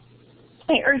Wisconsin,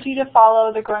 I urge you to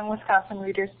follow the Growing Wisconsin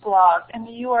Readers blog. And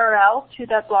the URL to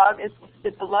that blog is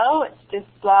listed below. It's just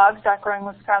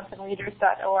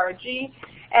blog.growingwisconsinreaders.org,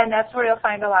 and that's where you'll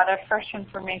find a lot of fresh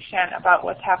information about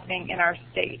what's happening in our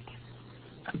state.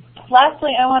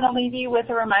 Lastly, I want to leave you with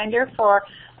a reminder for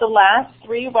the last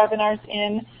 3 webinars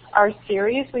in our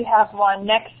series. We have one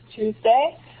next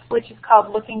Tuesday, which is called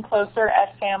Looking Closer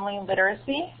at Family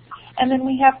Literacy. And then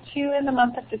we have 2 in the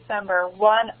month of December,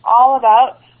 one all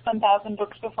about 1,000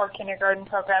 Books Before Kindergarten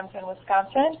programs in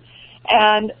Wisconsin,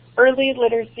 and early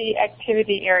literacy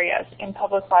activity areas in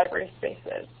public library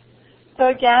spaces. So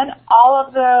again, all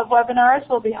of the webinars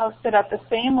will be hosted at the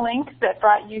same link that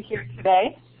brought you here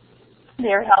today.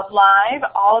 They are held live,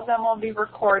 all of them will be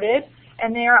recorded,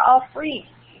 and they are all free.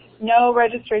 No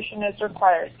registration is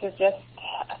required, so just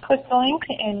click the link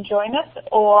and join us,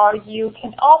 or you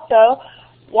can also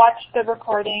watch the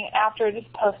recording after it is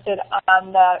posted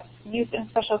on the Youth and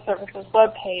Special Services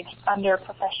webpage under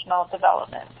Professional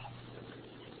Development.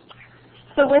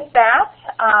 So with that,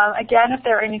 again, if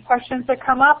there are any questions that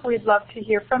come up, we'd love to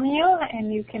hear from you,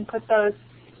 and you can put those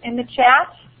in the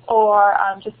chat or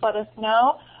just let us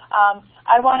know.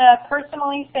 I want to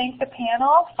personally thank the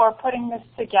panel for putting this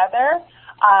together.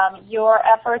 Your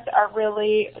efforts are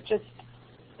really just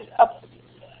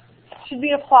should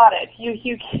be applauded.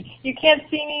 You can't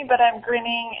see me, but I'm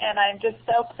grinning, and I'm just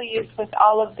so pleased with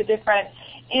all of the different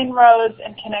inroads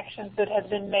and connections that have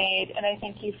been made. And I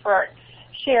thank you for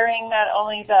sharing not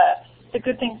only the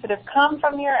good things that have come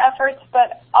from your efforts,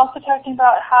 but also talking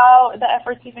about how the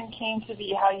efforts even came to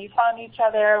be, how you found each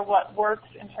other, what works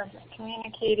in terms of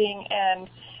communicating, and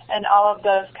all of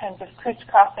those kinds of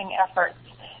crisscrossing efforts.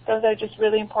 Those are just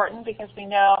really important because we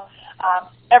know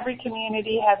every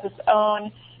community has its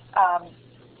own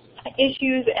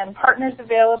issues and partners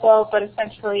available, but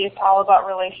essentially it's all about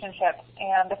relationships.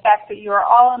 And the fact that you are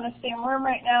all in the same room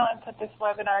right now and put this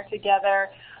webinar together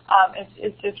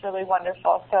is just really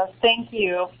wonderful. So thank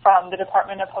you from the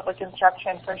Department of Public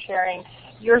Instruction for sharing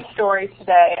your story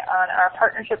today on our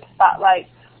Partnership Spotlight,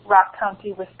 Rock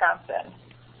County, Wisconsin.